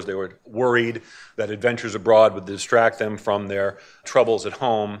Napoleonic Wars. They were worried that adventures abroad would distract them from their troubles at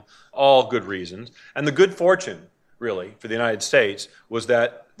home. All good reasons. And the good fortune, really, for the United States was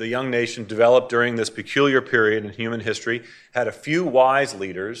that the young nation developed during this peculiar period in human history, had a few wise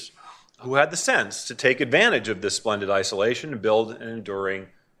leaders who had the sense to take advantage of this splendid isolation and build an enduring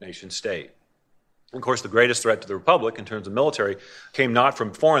nation state. Of course, the greatest threat to the Republic in terms of military came not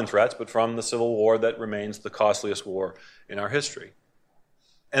from foreign threats, but from the Civil War that remains the costliest war in our history.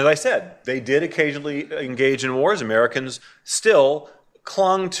 And as I said, they did occasionally engage in wars. Americans still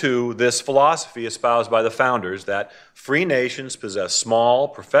clung to this philosophy espoused by the founders that free nations possess small,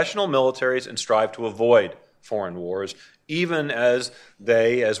 professional militaries and strive to avoid foreign wars, even as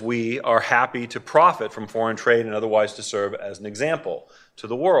we are happy to profit from foreign trade and otherwise to serve as an example to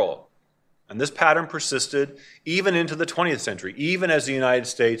the world. And this pattern persisted even into the 20th century, even as the United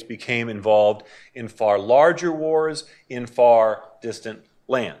States became involved in far larger wars in far distant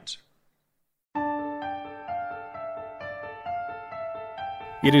lands.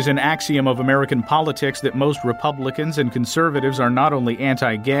 It is an axiom of American politics that most Republicans and conservatives are not only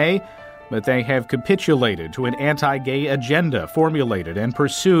anti-gay, but they have capitulated to an anti-gay agenda formulated and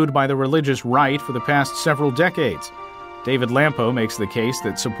pursued by the religious right for the past several decades. David Lampo makes the case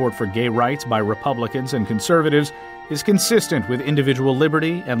that support for gay rights by Republicans and conservatives is consistent with individual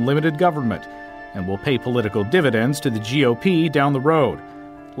liberty and limited government, and will pay political dividends to the GOP down the road.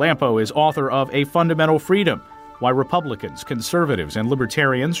 Lampo is author of A Fundamental Freedom: Why Republicans, Conservatives, and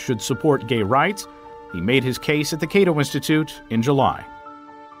Libertarians Should Support Gay Rights. He made his case at the Cato Institute in July.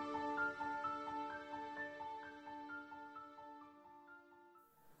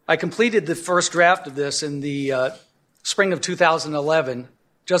 I completed the first draft of this in the spring of 2011,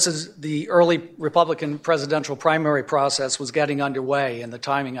 just as the early Republican presidential primary process was getting underway, and the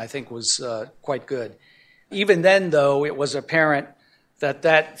timing, I think, was quite good. Even then, though, it was apparent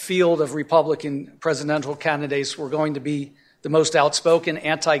that field of Republican presidential candidates were going to be the most outspoken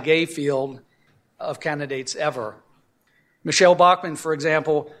anti-gay field of candidates ever. Michelle Bachmann, for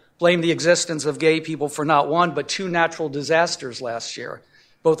example, blamed the existence of gay people for not one but two natural disasters last year,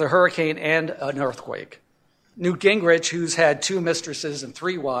 both a hurricane and an earthquake. Newt Gingrich, who's had two mistresses and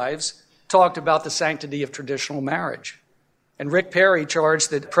three wives, talked about the sanctity of traditional marriage. And Rick Perry charged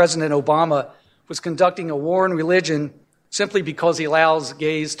that President Obama was conducting a war on religion simply because he allows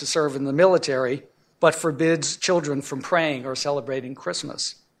gays to serve in the military, but forbids children from praying or celebrating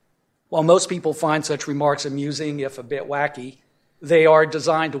Christmas. While most people find such remarks amusing, if a bit wacky, they are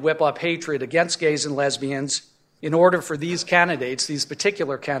designed to whip up hatred against gays and lesbians in order for these candidates, these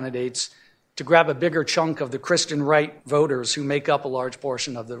particular candidates, to grab a bigger chunk of the Christian right voters who make up a large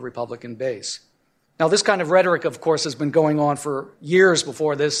portion of the Republican base. Now, this kind of rhetoric, of course, has been going on for years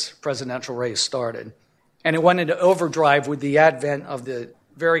before this presidential race started. And it went into overdrive with the advent of the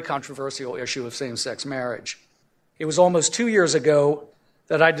very controversial issue of same-sex marriage. It was almost 2 years ago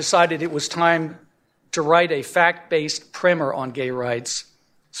that I decided it was time to write a fact-based primer on gay rights,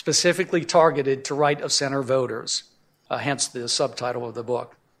 specifically targeted to right-of-center voters, hence the subtitle of the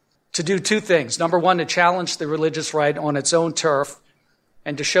book. To do two things. Number one, to challenge the religious right on its own turf,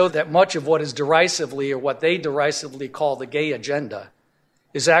 and to show that much of what is derisively, or what they derisively call the gay agenda,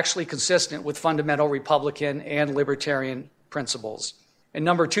 is actually consistent with fundamental Republican and libertarian principles. And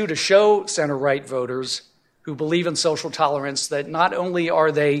number two, to show center-right voters who believe in social tolerance that not only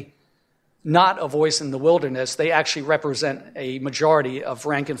are they not a voice in the wilderness, they actually represent a majority of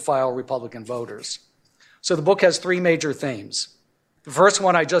rank-and-file Republican voters. So the book has three major themes. The first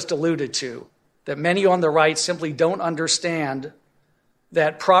one I just alluded to, that many on the right simply don't understand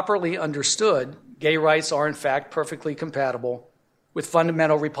that properly understood, gay rights are in fact perfectly compatible with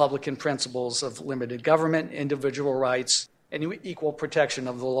fundamental Republican principles of limited government, individual rights, and equal protection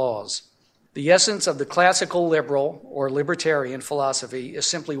of the laws. The essence of the classical liberal or libertarian philosophy is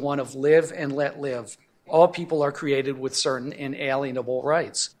simply one of live and let live. All people are created with certain inalienable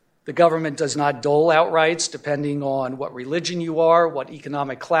rights. The government does not dole out rights depending on what religion you are, what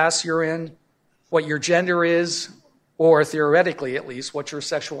economic class you're in, what your gender is, or theoretically at least, what your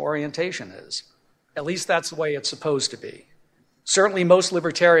sexual orientation is. At least that's the way it's supposed to be. Certainly most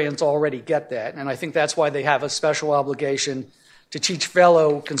libertarians already get that, and I think that's why they have a special obligation to teach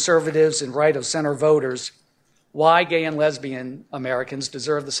fellow conservatives and right-of-center voters why gay and lesbian Americans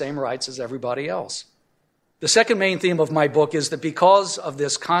deserve the same rights as everybody else. The second main theme of my book is that because of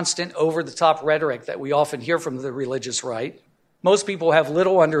this constant over-the-top rhetoric that we often hear from the religious right, most people have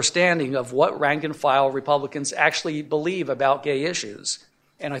little understanding of what rank-and-file Republicans actually believe about gay issues.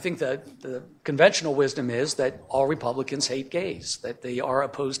 And I think that the conventional wisdom is that all Republicans hate gays, that they are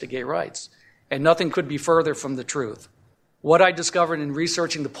opposed to gay rights. And nothing could be further from the truth. What I discovered in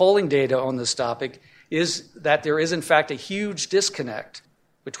researching the polling data on this topic is that there is, in fact, a huge disconnect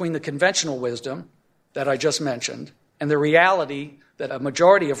between the conventional wisdom that I just mentioned and the reality that a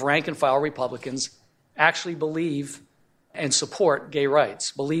majority of rank-and-file Republicans actually believe and support gay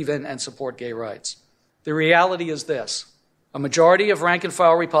rights, believe in and support gay rights. The reality is this. A majority of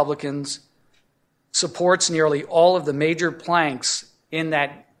rank-and-file Republicans supports nearly all of the major planks in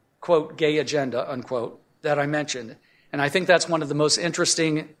that, quote, gay agenda, unquote, that I mentioned. And I think that's one of the most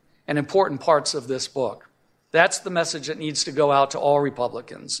interesting and important parts of this book. That's the message that needs to go out to all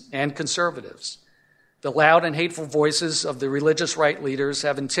Republicans and conservatives. The loud and hateful voices of the religious right leaders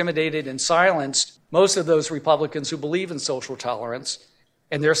have intimidated and silenced most of those Republicans who believe in social tolerance,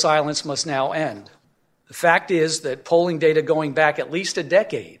 and their silence must now end. The fact is that polling data going back at least a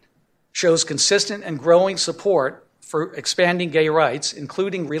decade shows consistent and growing support for expanding gay rights,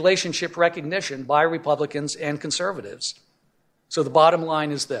 including relationship recognition by Republicans and conservatives. So the bottom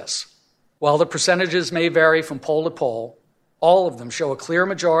line is this. While the percentages may vary from poll to poll, all of them show a clear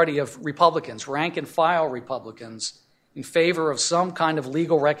majority of Republicans, rank and file Republicans, in favor of some kind of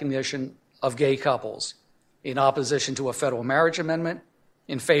legal recognition of gay couples, in opposition to a federal marriage amendment,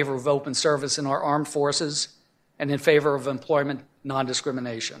 in favor of open service in our armed forces, and in favor of employment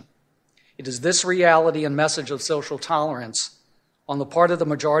non-discrimination. It is this reality and message of social tolerance on the part of the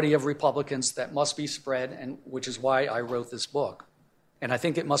majority of Republicans that must be spread, and which is why I wrote this book. And I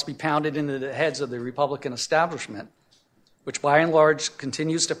think it must be pounded into the heads of the Republican establishment, which by and large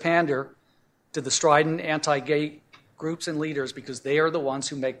continues to pander to the strident anti-gay groups and leaders because they are the ones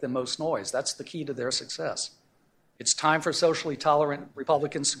who make the most noise. That's the key to their success. It's time for socially tolerant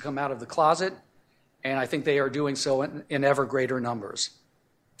Republicans to come out of the closet, and I think they are doing so in ever greater numbers.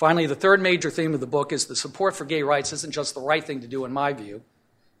 Finally, the third major theme of the book is the support for gay rights isn't just the right thing to do in my view,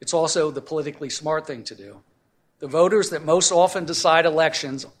 it's also the politically smart thing to do. The voters that most often decide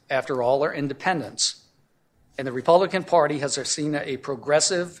elections, after all, are independents. And the Republican Party has seen a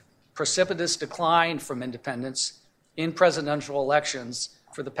progressive, precipitous decline from independents in presidential elections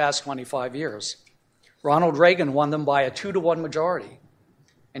for the past 25 years. Ronald Reagan won them by a 2-to-1 majority.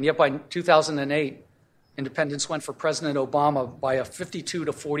 And yet by 2008, independents went for President Obama by a 52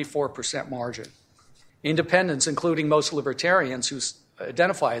 to 44% margin. Independents, including most libertarians who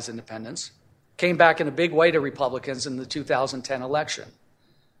identify as independents, came back in a big way to Republicans in the 2010 election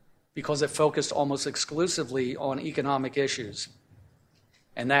because it focused almost exclusively on economic issues.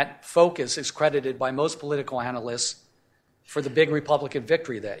 And that focus is credited by most political analysts for the big Republican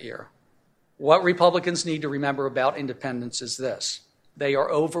victory that year. What Republicans need to remember about independents is this. They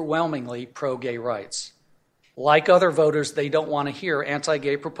are overwhelmingly pro-gay rights. Like other voters, they don't want to hear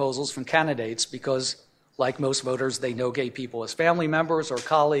anti-gay proposals from candidates because, like most voters, they know gay people as family members or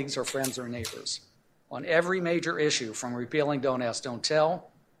colleagues or friends or neighbors. On every major issue, from repealing Don't Ask, Don't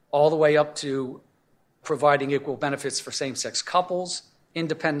Tell, all the way up to providing equal benefits for same-sex couples,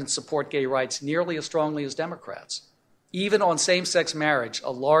 independents support gay rights nearly as strongly as Democrats. Even on same-sex marriage,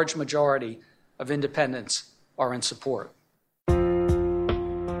 a large majority of independents are in support.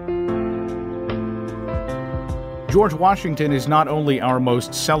 George Washington is not only our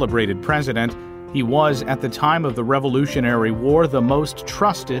most celebrated president, he was, at the time of the Revolutionary War, the most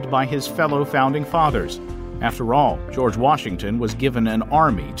trusted by his fellow founding fathers. After all, George Washington was given an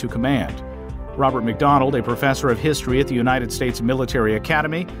army to command. Robert McDonald, a professor of history at the United States Military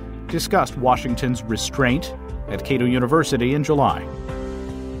Academy, discussed Washington's restraint at Cato University in July.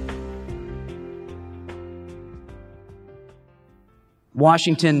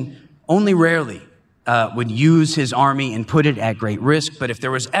 Washington only rarely would use his army and put it at great risk, but if there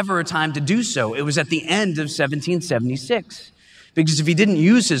was ever a time to do so, it was at the end of 1776. Because if he didn't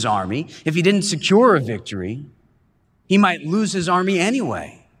use his army, if he didn't secure a victory, he might lose his army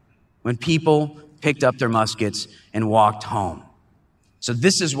anyway when people picked up their muskets and walked home. So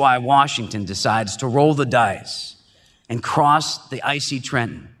this is why Washington decides to roll the dice and cross the icy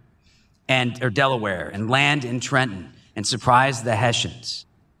Trenton or Delaware and land in Trenton and surprise the Hessians.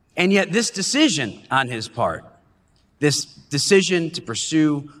 And yet this decision on his part, this decision to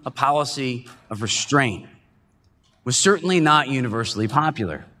pursue a policy of restraint, was certainly not universally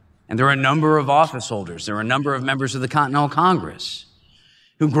popular. And there were a number of office holders, there were a number of members of the Continental Congress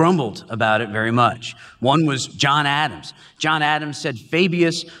who grumbled about it very much. One was John Adams. John Adams said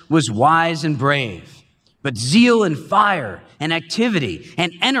Fabius was wise and brave, but zeal and fire and activity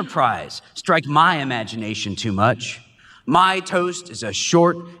and enterprise strike my imagination too much. My toast is a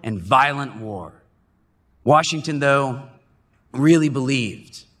short and violent war. Washington, though, really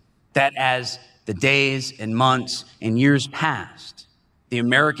believed that as the days and months and years passed, the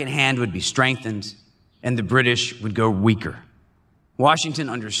American hand would be strengthened and the British would go weaker. Washington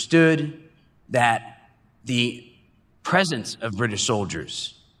understood that the presence of British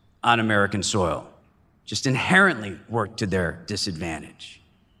soldiers on American soil just inherently worked to their disadvantage.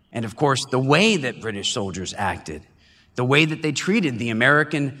 And of course, the way that British soldiers acted, the way that they treated the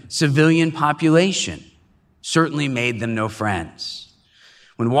American civilian population, certainly made them no friends.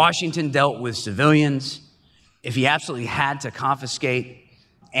 When Washington dealt with civilians, if he absolutely had to confiscate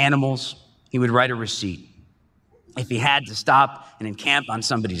animals, he would write a receipt. If he had to stop and encamp on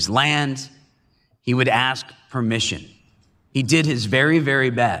somebody's land, he would ask permission. He did his very, very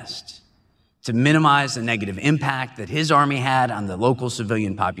best to minimize the negative impact that his army had on the local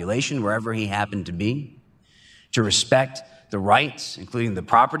civilian population, wherever he happened to be, to respect the rights, including the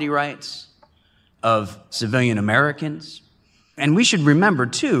property rights of civilian Americans. And we should remember,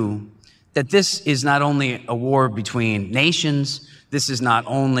 too, that this is not only a war between nations, this is not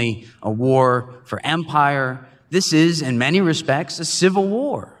only a war for empire, this is, in many respects, a civil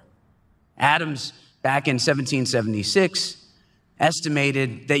war. Adams, back in 1776,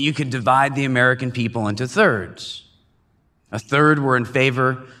 estimated that you could divide the American people into thirds. A third were in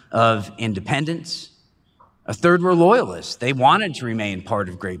favor of independence. A third were loyalists. They wanted to remain part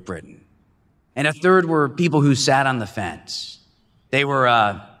of Great Britain. And a third were people who sat on the fence. They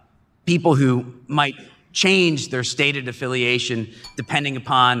were people who might change their stated affiliation depending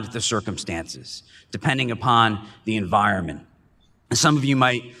upon the circumstances, depending upon the environment. Some of you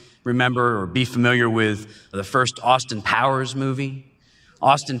might remember or be familiar with the first Austin Powers movie.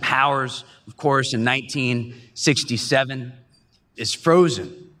 Austin Powers, of course, in 1967, is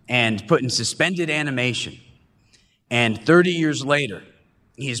frozen and put in suspended animation. And 30 years later,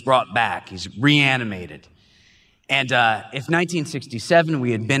 he's brought back. He's reanimated. And if 1967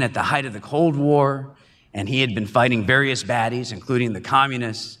 we had been at the height of the Cold War and he had been fighting various baddies, including the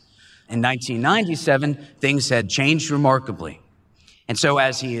communists, in 1997, things had changed remarkably. And so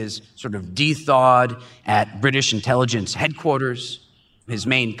as he is sort of de-thawed at British intelligence headquarters, his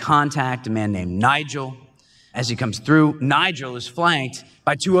main contact, a man named Nigel, as he comes through, Nigel is flanked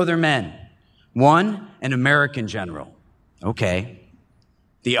by two other men. One, an American general. Okay.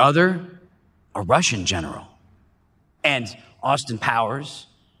 The other, a Russian general. And Austin Powers,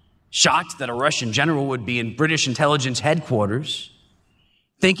 shocked that a Russian general would be in British intelligence headquarters,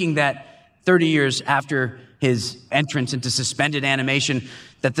 thinking that 30 years after his entrance into suspended animation,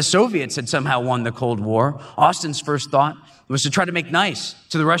 that the Soviets had somehow won the Cold War, Austin's first thought was to try to make nice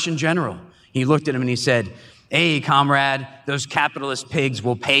to the Russian general. He looked at him and he said, "Hey, comrade, those capitalist pigs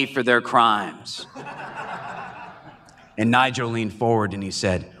will pay for their crimes." And Nigel leaned forward and he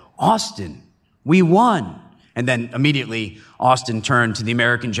said, "Austin, we won." And then immediately Austin turned to the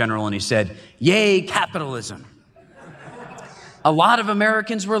American general and he said, "Yay, capitalism." A lot of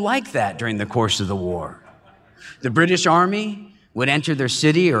Americans were like that during the course of the war. The British Army would enter their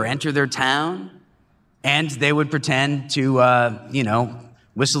city or enter their town, and they would pretend to,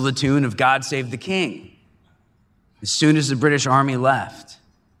 whistle the tune of "God Save the King." As soon as the British Army left,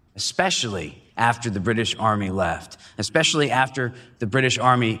 especially after the British Army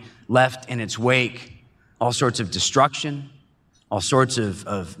left in its wake all sorts of destruction, all sorts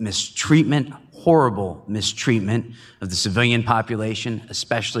of mistreatment, horrible mistreatment of the civilian population,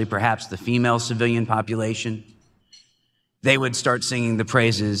 especially perhaps the female civilian population. They would start singing the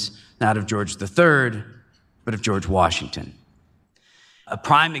praises not of George III, but of George Washington. A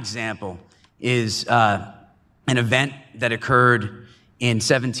prime example is an event that occurred in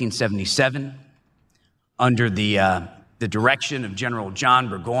 1777 under the direction of General John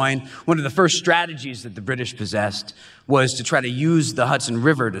Burgoyne. One of the first strategies that the British possessed was to try to use the Hudson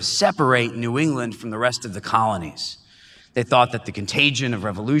River to separate New England from the rest of the colonies. They thought that the contagion of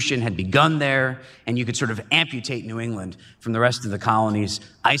revolution had begun there, and you could sort of amputate New England from the rest of the colonies,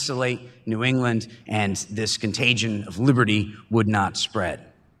 isolate New England, and this contagion of liberty would not spread.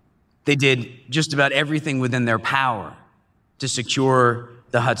 They did just about everything within their power to secure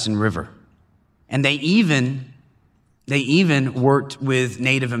the Hudson River. And they even worked with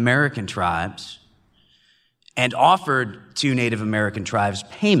Native American tribes and offered to Native American tribes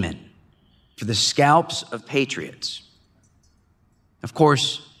payment for the scalps of patriots. Of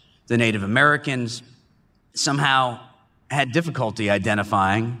course, the Native Americans somehow had difficulty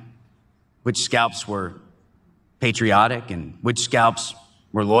identifying which scalps were patriotic and which scalps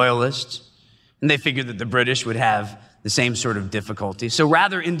were loyalists, and they figured that the British would have the same sort of difficulty. So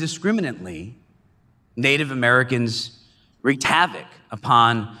rather indiscriminately, Native Americans wreaked havoc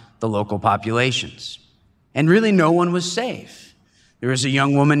upon the local populations. And really no one was safe. There was a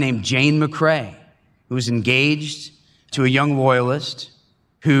young woman named Jane McCrae who was engaged to a young loyalist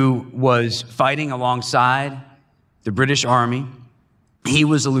who was fighting alongside the British Army. He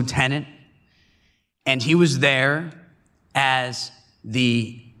was a lieutenant, and he was there as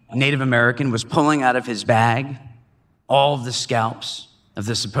the Native American was pulling out of his bag all of the scalps of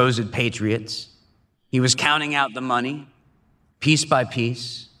the supposed patriots. He was counting out the money, piece by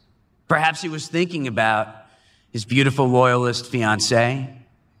piece. Perhaps he was thinking about his beautiful loyalist fiancée,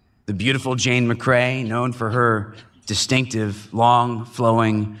 the beautiful Jane McCrae, known for her distinctive, long,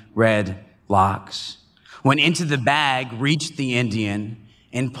 flowing red locks, when into the bag reached the Indian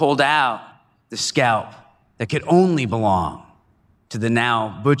and pulled out the scalp that could only belong to the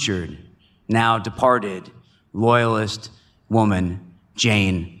now butchered now departed Loyalist woman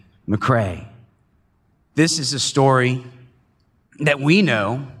Jane McCrae. This is a story that we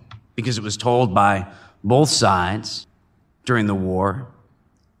know because it was told by both sides during the war.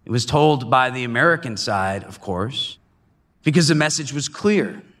 It was told by the American side, of course, because the message was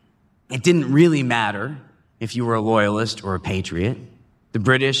clear. It didn't really matter if you were a loyalist or a patriot. The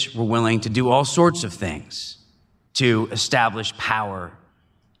British were willing to do all sorts of things to establish power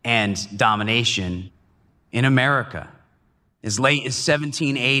and domination in America. As late as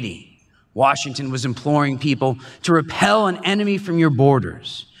 1780, Washington was imploring people to repel an enemy from your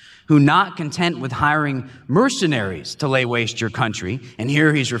borders, who, not content with hiring mercenaries to lay waste your country, and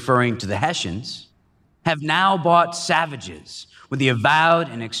here he's referring to the Hessians, have now bought savages with the avowed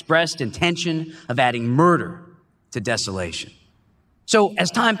and expressed intention of adding murder to desolation. So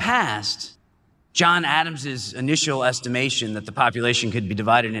as time passed, John Adams's initial estimation that the population could be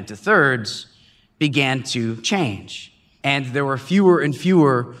divided into thirds began to change. And there were fewer and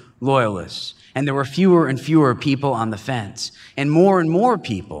fewer loyalists, and there were fewer and fewer people on the fence, and more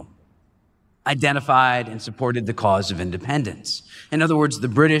people identified and supported the cause of independence. In other words, the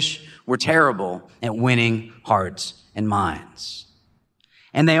British were terrible at winning hearts and minds.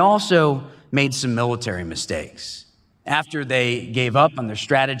 And they also made some military mistakes. After they gave up on their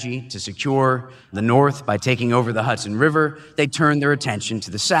strategy to secure the North by taking over the Hudson River, they turned their attention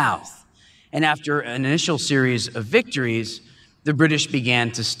to the South. And after an initial series of victories, the British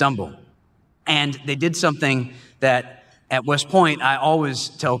began to stumble. And they did something that at West Point, I always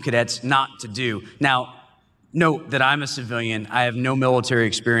tell cadets not to do. Now, note that I'm a civilian. I have no military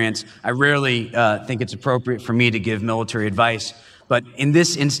experience. I rarely think it's appropriate for me to give military advice. But in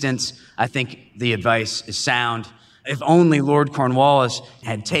this instance, I think the advice is sound. If only Lord Cornwallis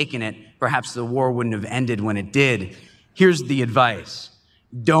had taken it, perhaps the war wouldn't have ended when it did. Here's the advice.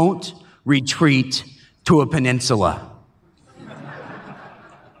 Don't retreat to a peninsula.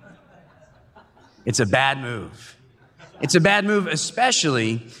 It's a bad move. It's a bad move,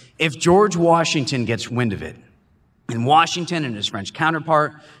 especially if George Washington gets wind of it. And Washington and his French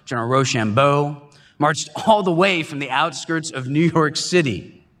counterpart, General Rochambeau, marched all the way from the outskirts of New York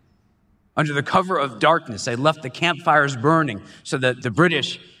City. Under the cover of darkness, they left the campfires burning so that the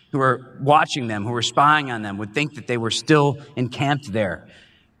British who were watching them, who were spying on them, would think that they were still encamped there.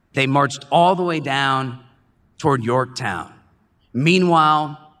 They marched all the way down toward Yorktown.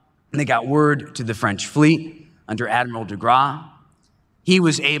 Meanwhile, they got word to the French fleet under Admiral de Grasse. He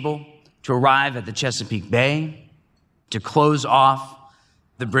was able to arrive at the Chesapeake Bay to close off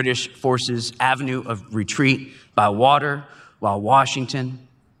the British forces' avenue of retreat by water, while Washington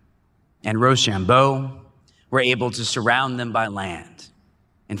and Rochambeau were able to surround them by land.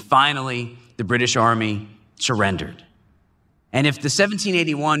 And finally, the British Army surrendered. And if the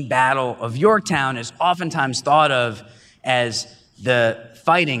 1781 Battle of Yorktown is oftentimes thought of as the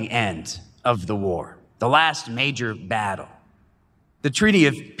fighting end of the war, the last major battle, the Treaty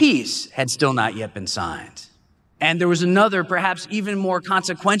of Peace had still not yet been signed. And there was another, perhaps even more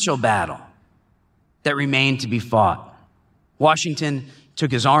consequential battle that remained to be fought. Washington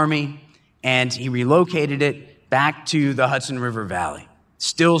took his army and he relocated it back to the Hudson River Valley.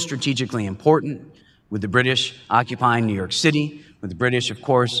 Still strategically important, with the British occupying New York City, with the British, of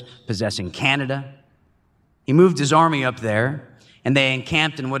course, possessing Canada. He moved his army up there, and they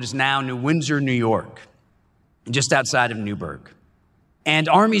encamped in what is now New Windsor, New York, just outside of Newburgh. And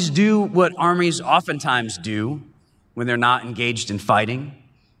armies do what armies oftentimes do when they're not engaged in fighting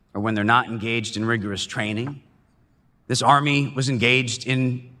or when they're not engaged in rigorous training. This army was engaged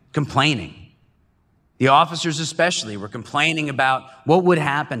in complaining. The officers especially were complaining about what would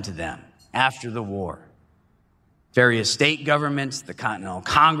happen to them after the war. Various state governments, the Continental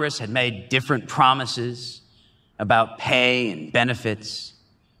Congress, had made different promises about pay and benefits.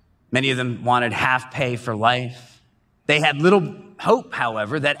 Many of them wanted half pay for life. They had little hope,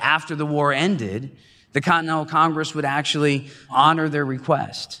 however, that after the war ended, the Continental Congress would actually honor their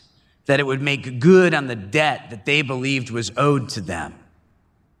request, that it would make good on the debt that they believed was owed to them.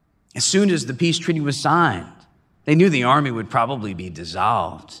 As soon as the peace treaty was signed, they knew the army would probably be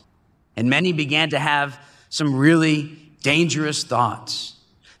dissolved. And many began to have some really dangerous thoughts.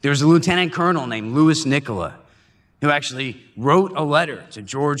 There was a lieutenant colonel named Louis Nicola who actually wrote a letter to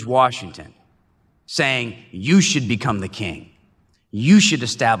George Washington saying, "You should become the king. You should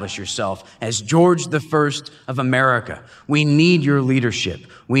establish yourself as George I of America. We need your leadership.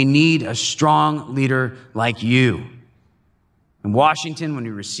 We need a strong leader like you." And Washington, when he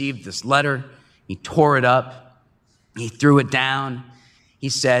received this letter, he tore it up. He threw it down. He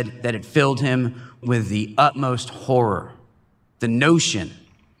said that it filled him with the utmost horror. The notion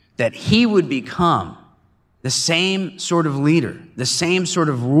that he would become the same sort of leader, the same sort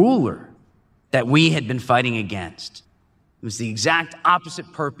of ruler that we had been fighting against. It was the exact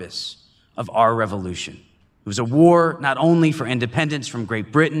opposite purpose of our revolution. It was a war not only for independence from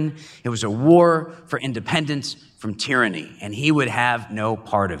Great Britain, it was a war for independence from tyranny, and he would have no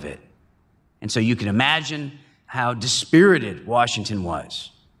part of it. And so you can imagine how dispirited Washington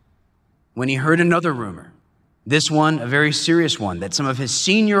was when he heard another rumor, this one a very serious one, that some of his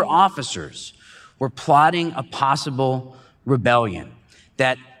senior officers were plotting a possible rebellion,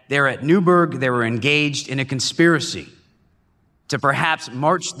 that there at Newburgh they were engaged in a conspiracy to perhaps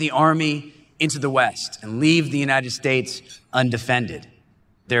march the army into the West and leave the United States undefended,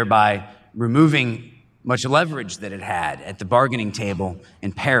 thereby removing much leverage that it had at the bargaining table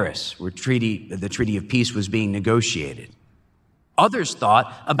in Paris, where the Treaty of Peace was being negotiated. Others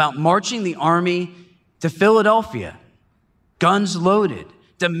thought about marching the army to Philadelphia, guns loaded,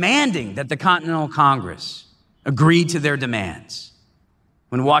 demanding that the Continental Congress agree to their demands.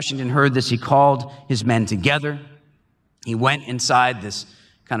 When Washington heard this, he called his men together. He went inside this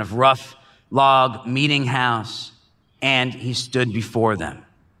kind of rough log meeting house, and he stood before them.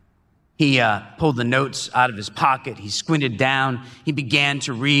 He pulled the notes out of his pocket. He squinted down. He began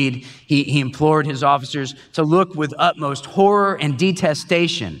to read. He implored his officers to look with utmost horror and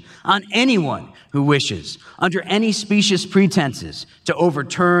detestation on anyone who wishes, under any specious pretenses, to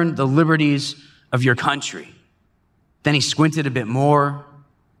overturn the liberties of your country. Then he squinted a bit more.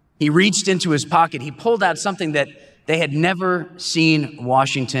 He reached into his pocket. He pulled out something that they had never seen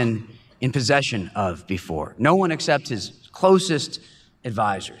Washington in possession of before. No one except his closest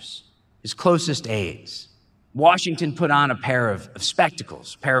advisors, his closest aides. Washington put on a pair of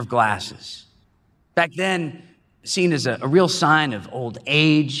spectacles, a pair of glasses. Back then, seen as a real sign of old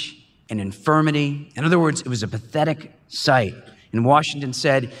age and infirmity. In other words, it was a pathetic sight. And Washington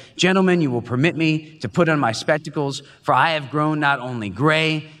said, "Gentlemen, you will permit me to put on my spectacles, for I have grown not only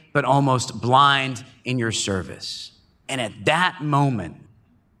gray, but almost blind in your service." And at that moment,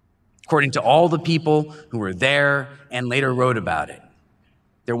 according to all the people who were there and later wrote about it,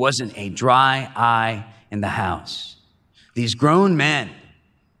 there wasn't a dry eye in the house. These grown men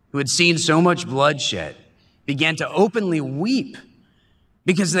who had seen so much bloodshed began to openly weep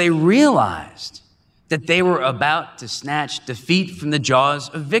because they realized that they were about to snatch defeat from the jaws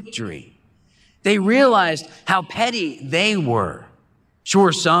of victory. They realized how petty they were.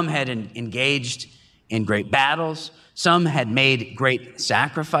 Sure, some had engaged in great battles. Some had made great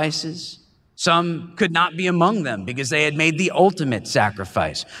sacrifices. Some could not be among them because they had made the ultimate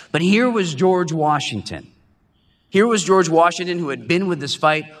sacrifice. But here was George Washington. Here was George Washington, who had been with this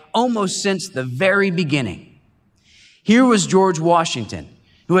fight almost since the very beginning. Here was George Washington,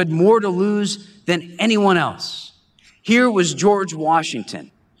 who had more to lose than anyone else. Here was George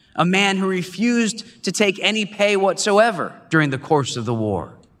Washington, a man who refused to take any pay whatsoever during the course of the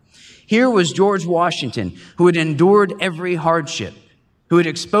war. Here was George Washington, who had endured every hardship, who had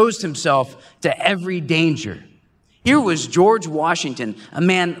exposed himself to every danger. Here was George Washington, a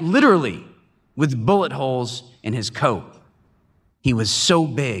man literally with bullet holes in his coat. He was so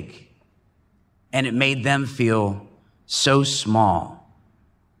big, and it made them feel so small.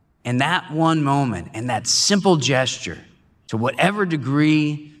 And that one moment and that simple gesture, to whatever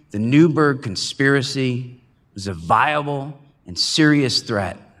degree the Newburgh conspiracy was a viable and serious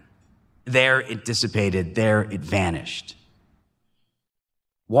threat, there it dissipated, there it vanished.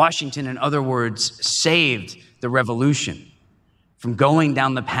 Washington, in other words, saved the revolution from going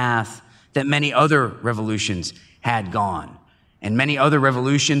down the path that many other revolutions had gone, and many other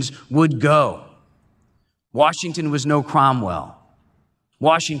revolutions would go. Washington was no Cromwell.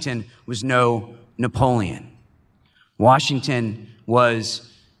 Washington was no Napoleon. Washington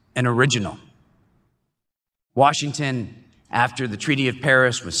was an original. Washington, after the Treaty of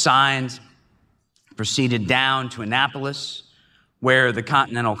Paris was signed, proceeded down to Annapolis, where the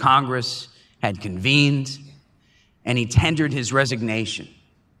Continental Congress had convened, and he tendered his resignation.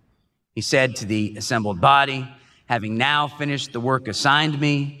 He said to the assembled body, "Having now finished the work assigned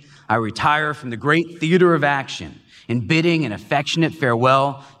me, I retire from the great theater of action, in bidding an affectionate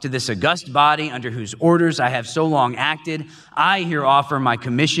farewell to this august body under whose orders I have so long acted. I here offer my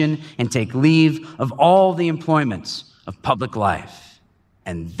commission and take leave of all the employments of public life."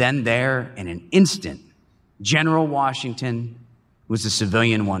 And then there, in an instant, General Washington was a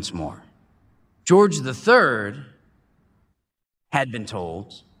civilian once more. George III had been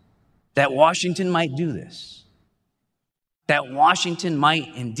told that Washington might do this, that Washington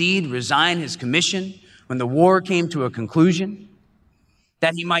might indeed resign his commission when the war came to a conclusion,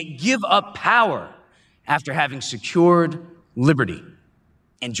 that he might give up power after having secured liberty.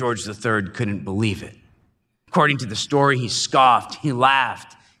 And George III couldn't believe it. According to the story, he scoffed, he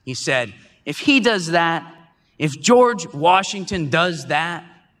laughed. He said, if he does that, if George Washington does that,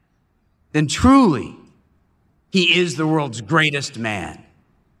 then truly he is the world's greatest man.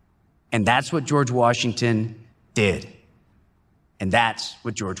 And that's what George Washington did. And that's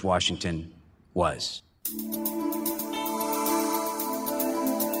what George Washington was.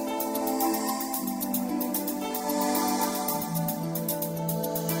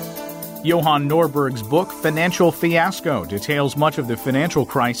 Johan Norberg's book, Financial Fiasco, details much of the financial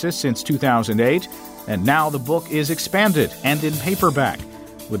crisis since 2008, and now the book is expanded and in paperback,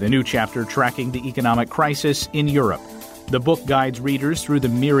 with a new chapter tracking the economic crisis in Europe. The book guides readers through the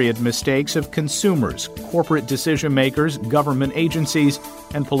myriad mistakes of consumers, corporate decision-makers, government agencies,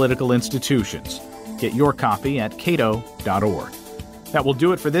 and political institutions. Get your copy at cato.org. That will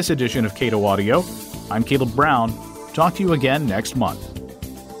do it for this edition of Cato Audio. I'm Caleb Brown. Talk to you again next month.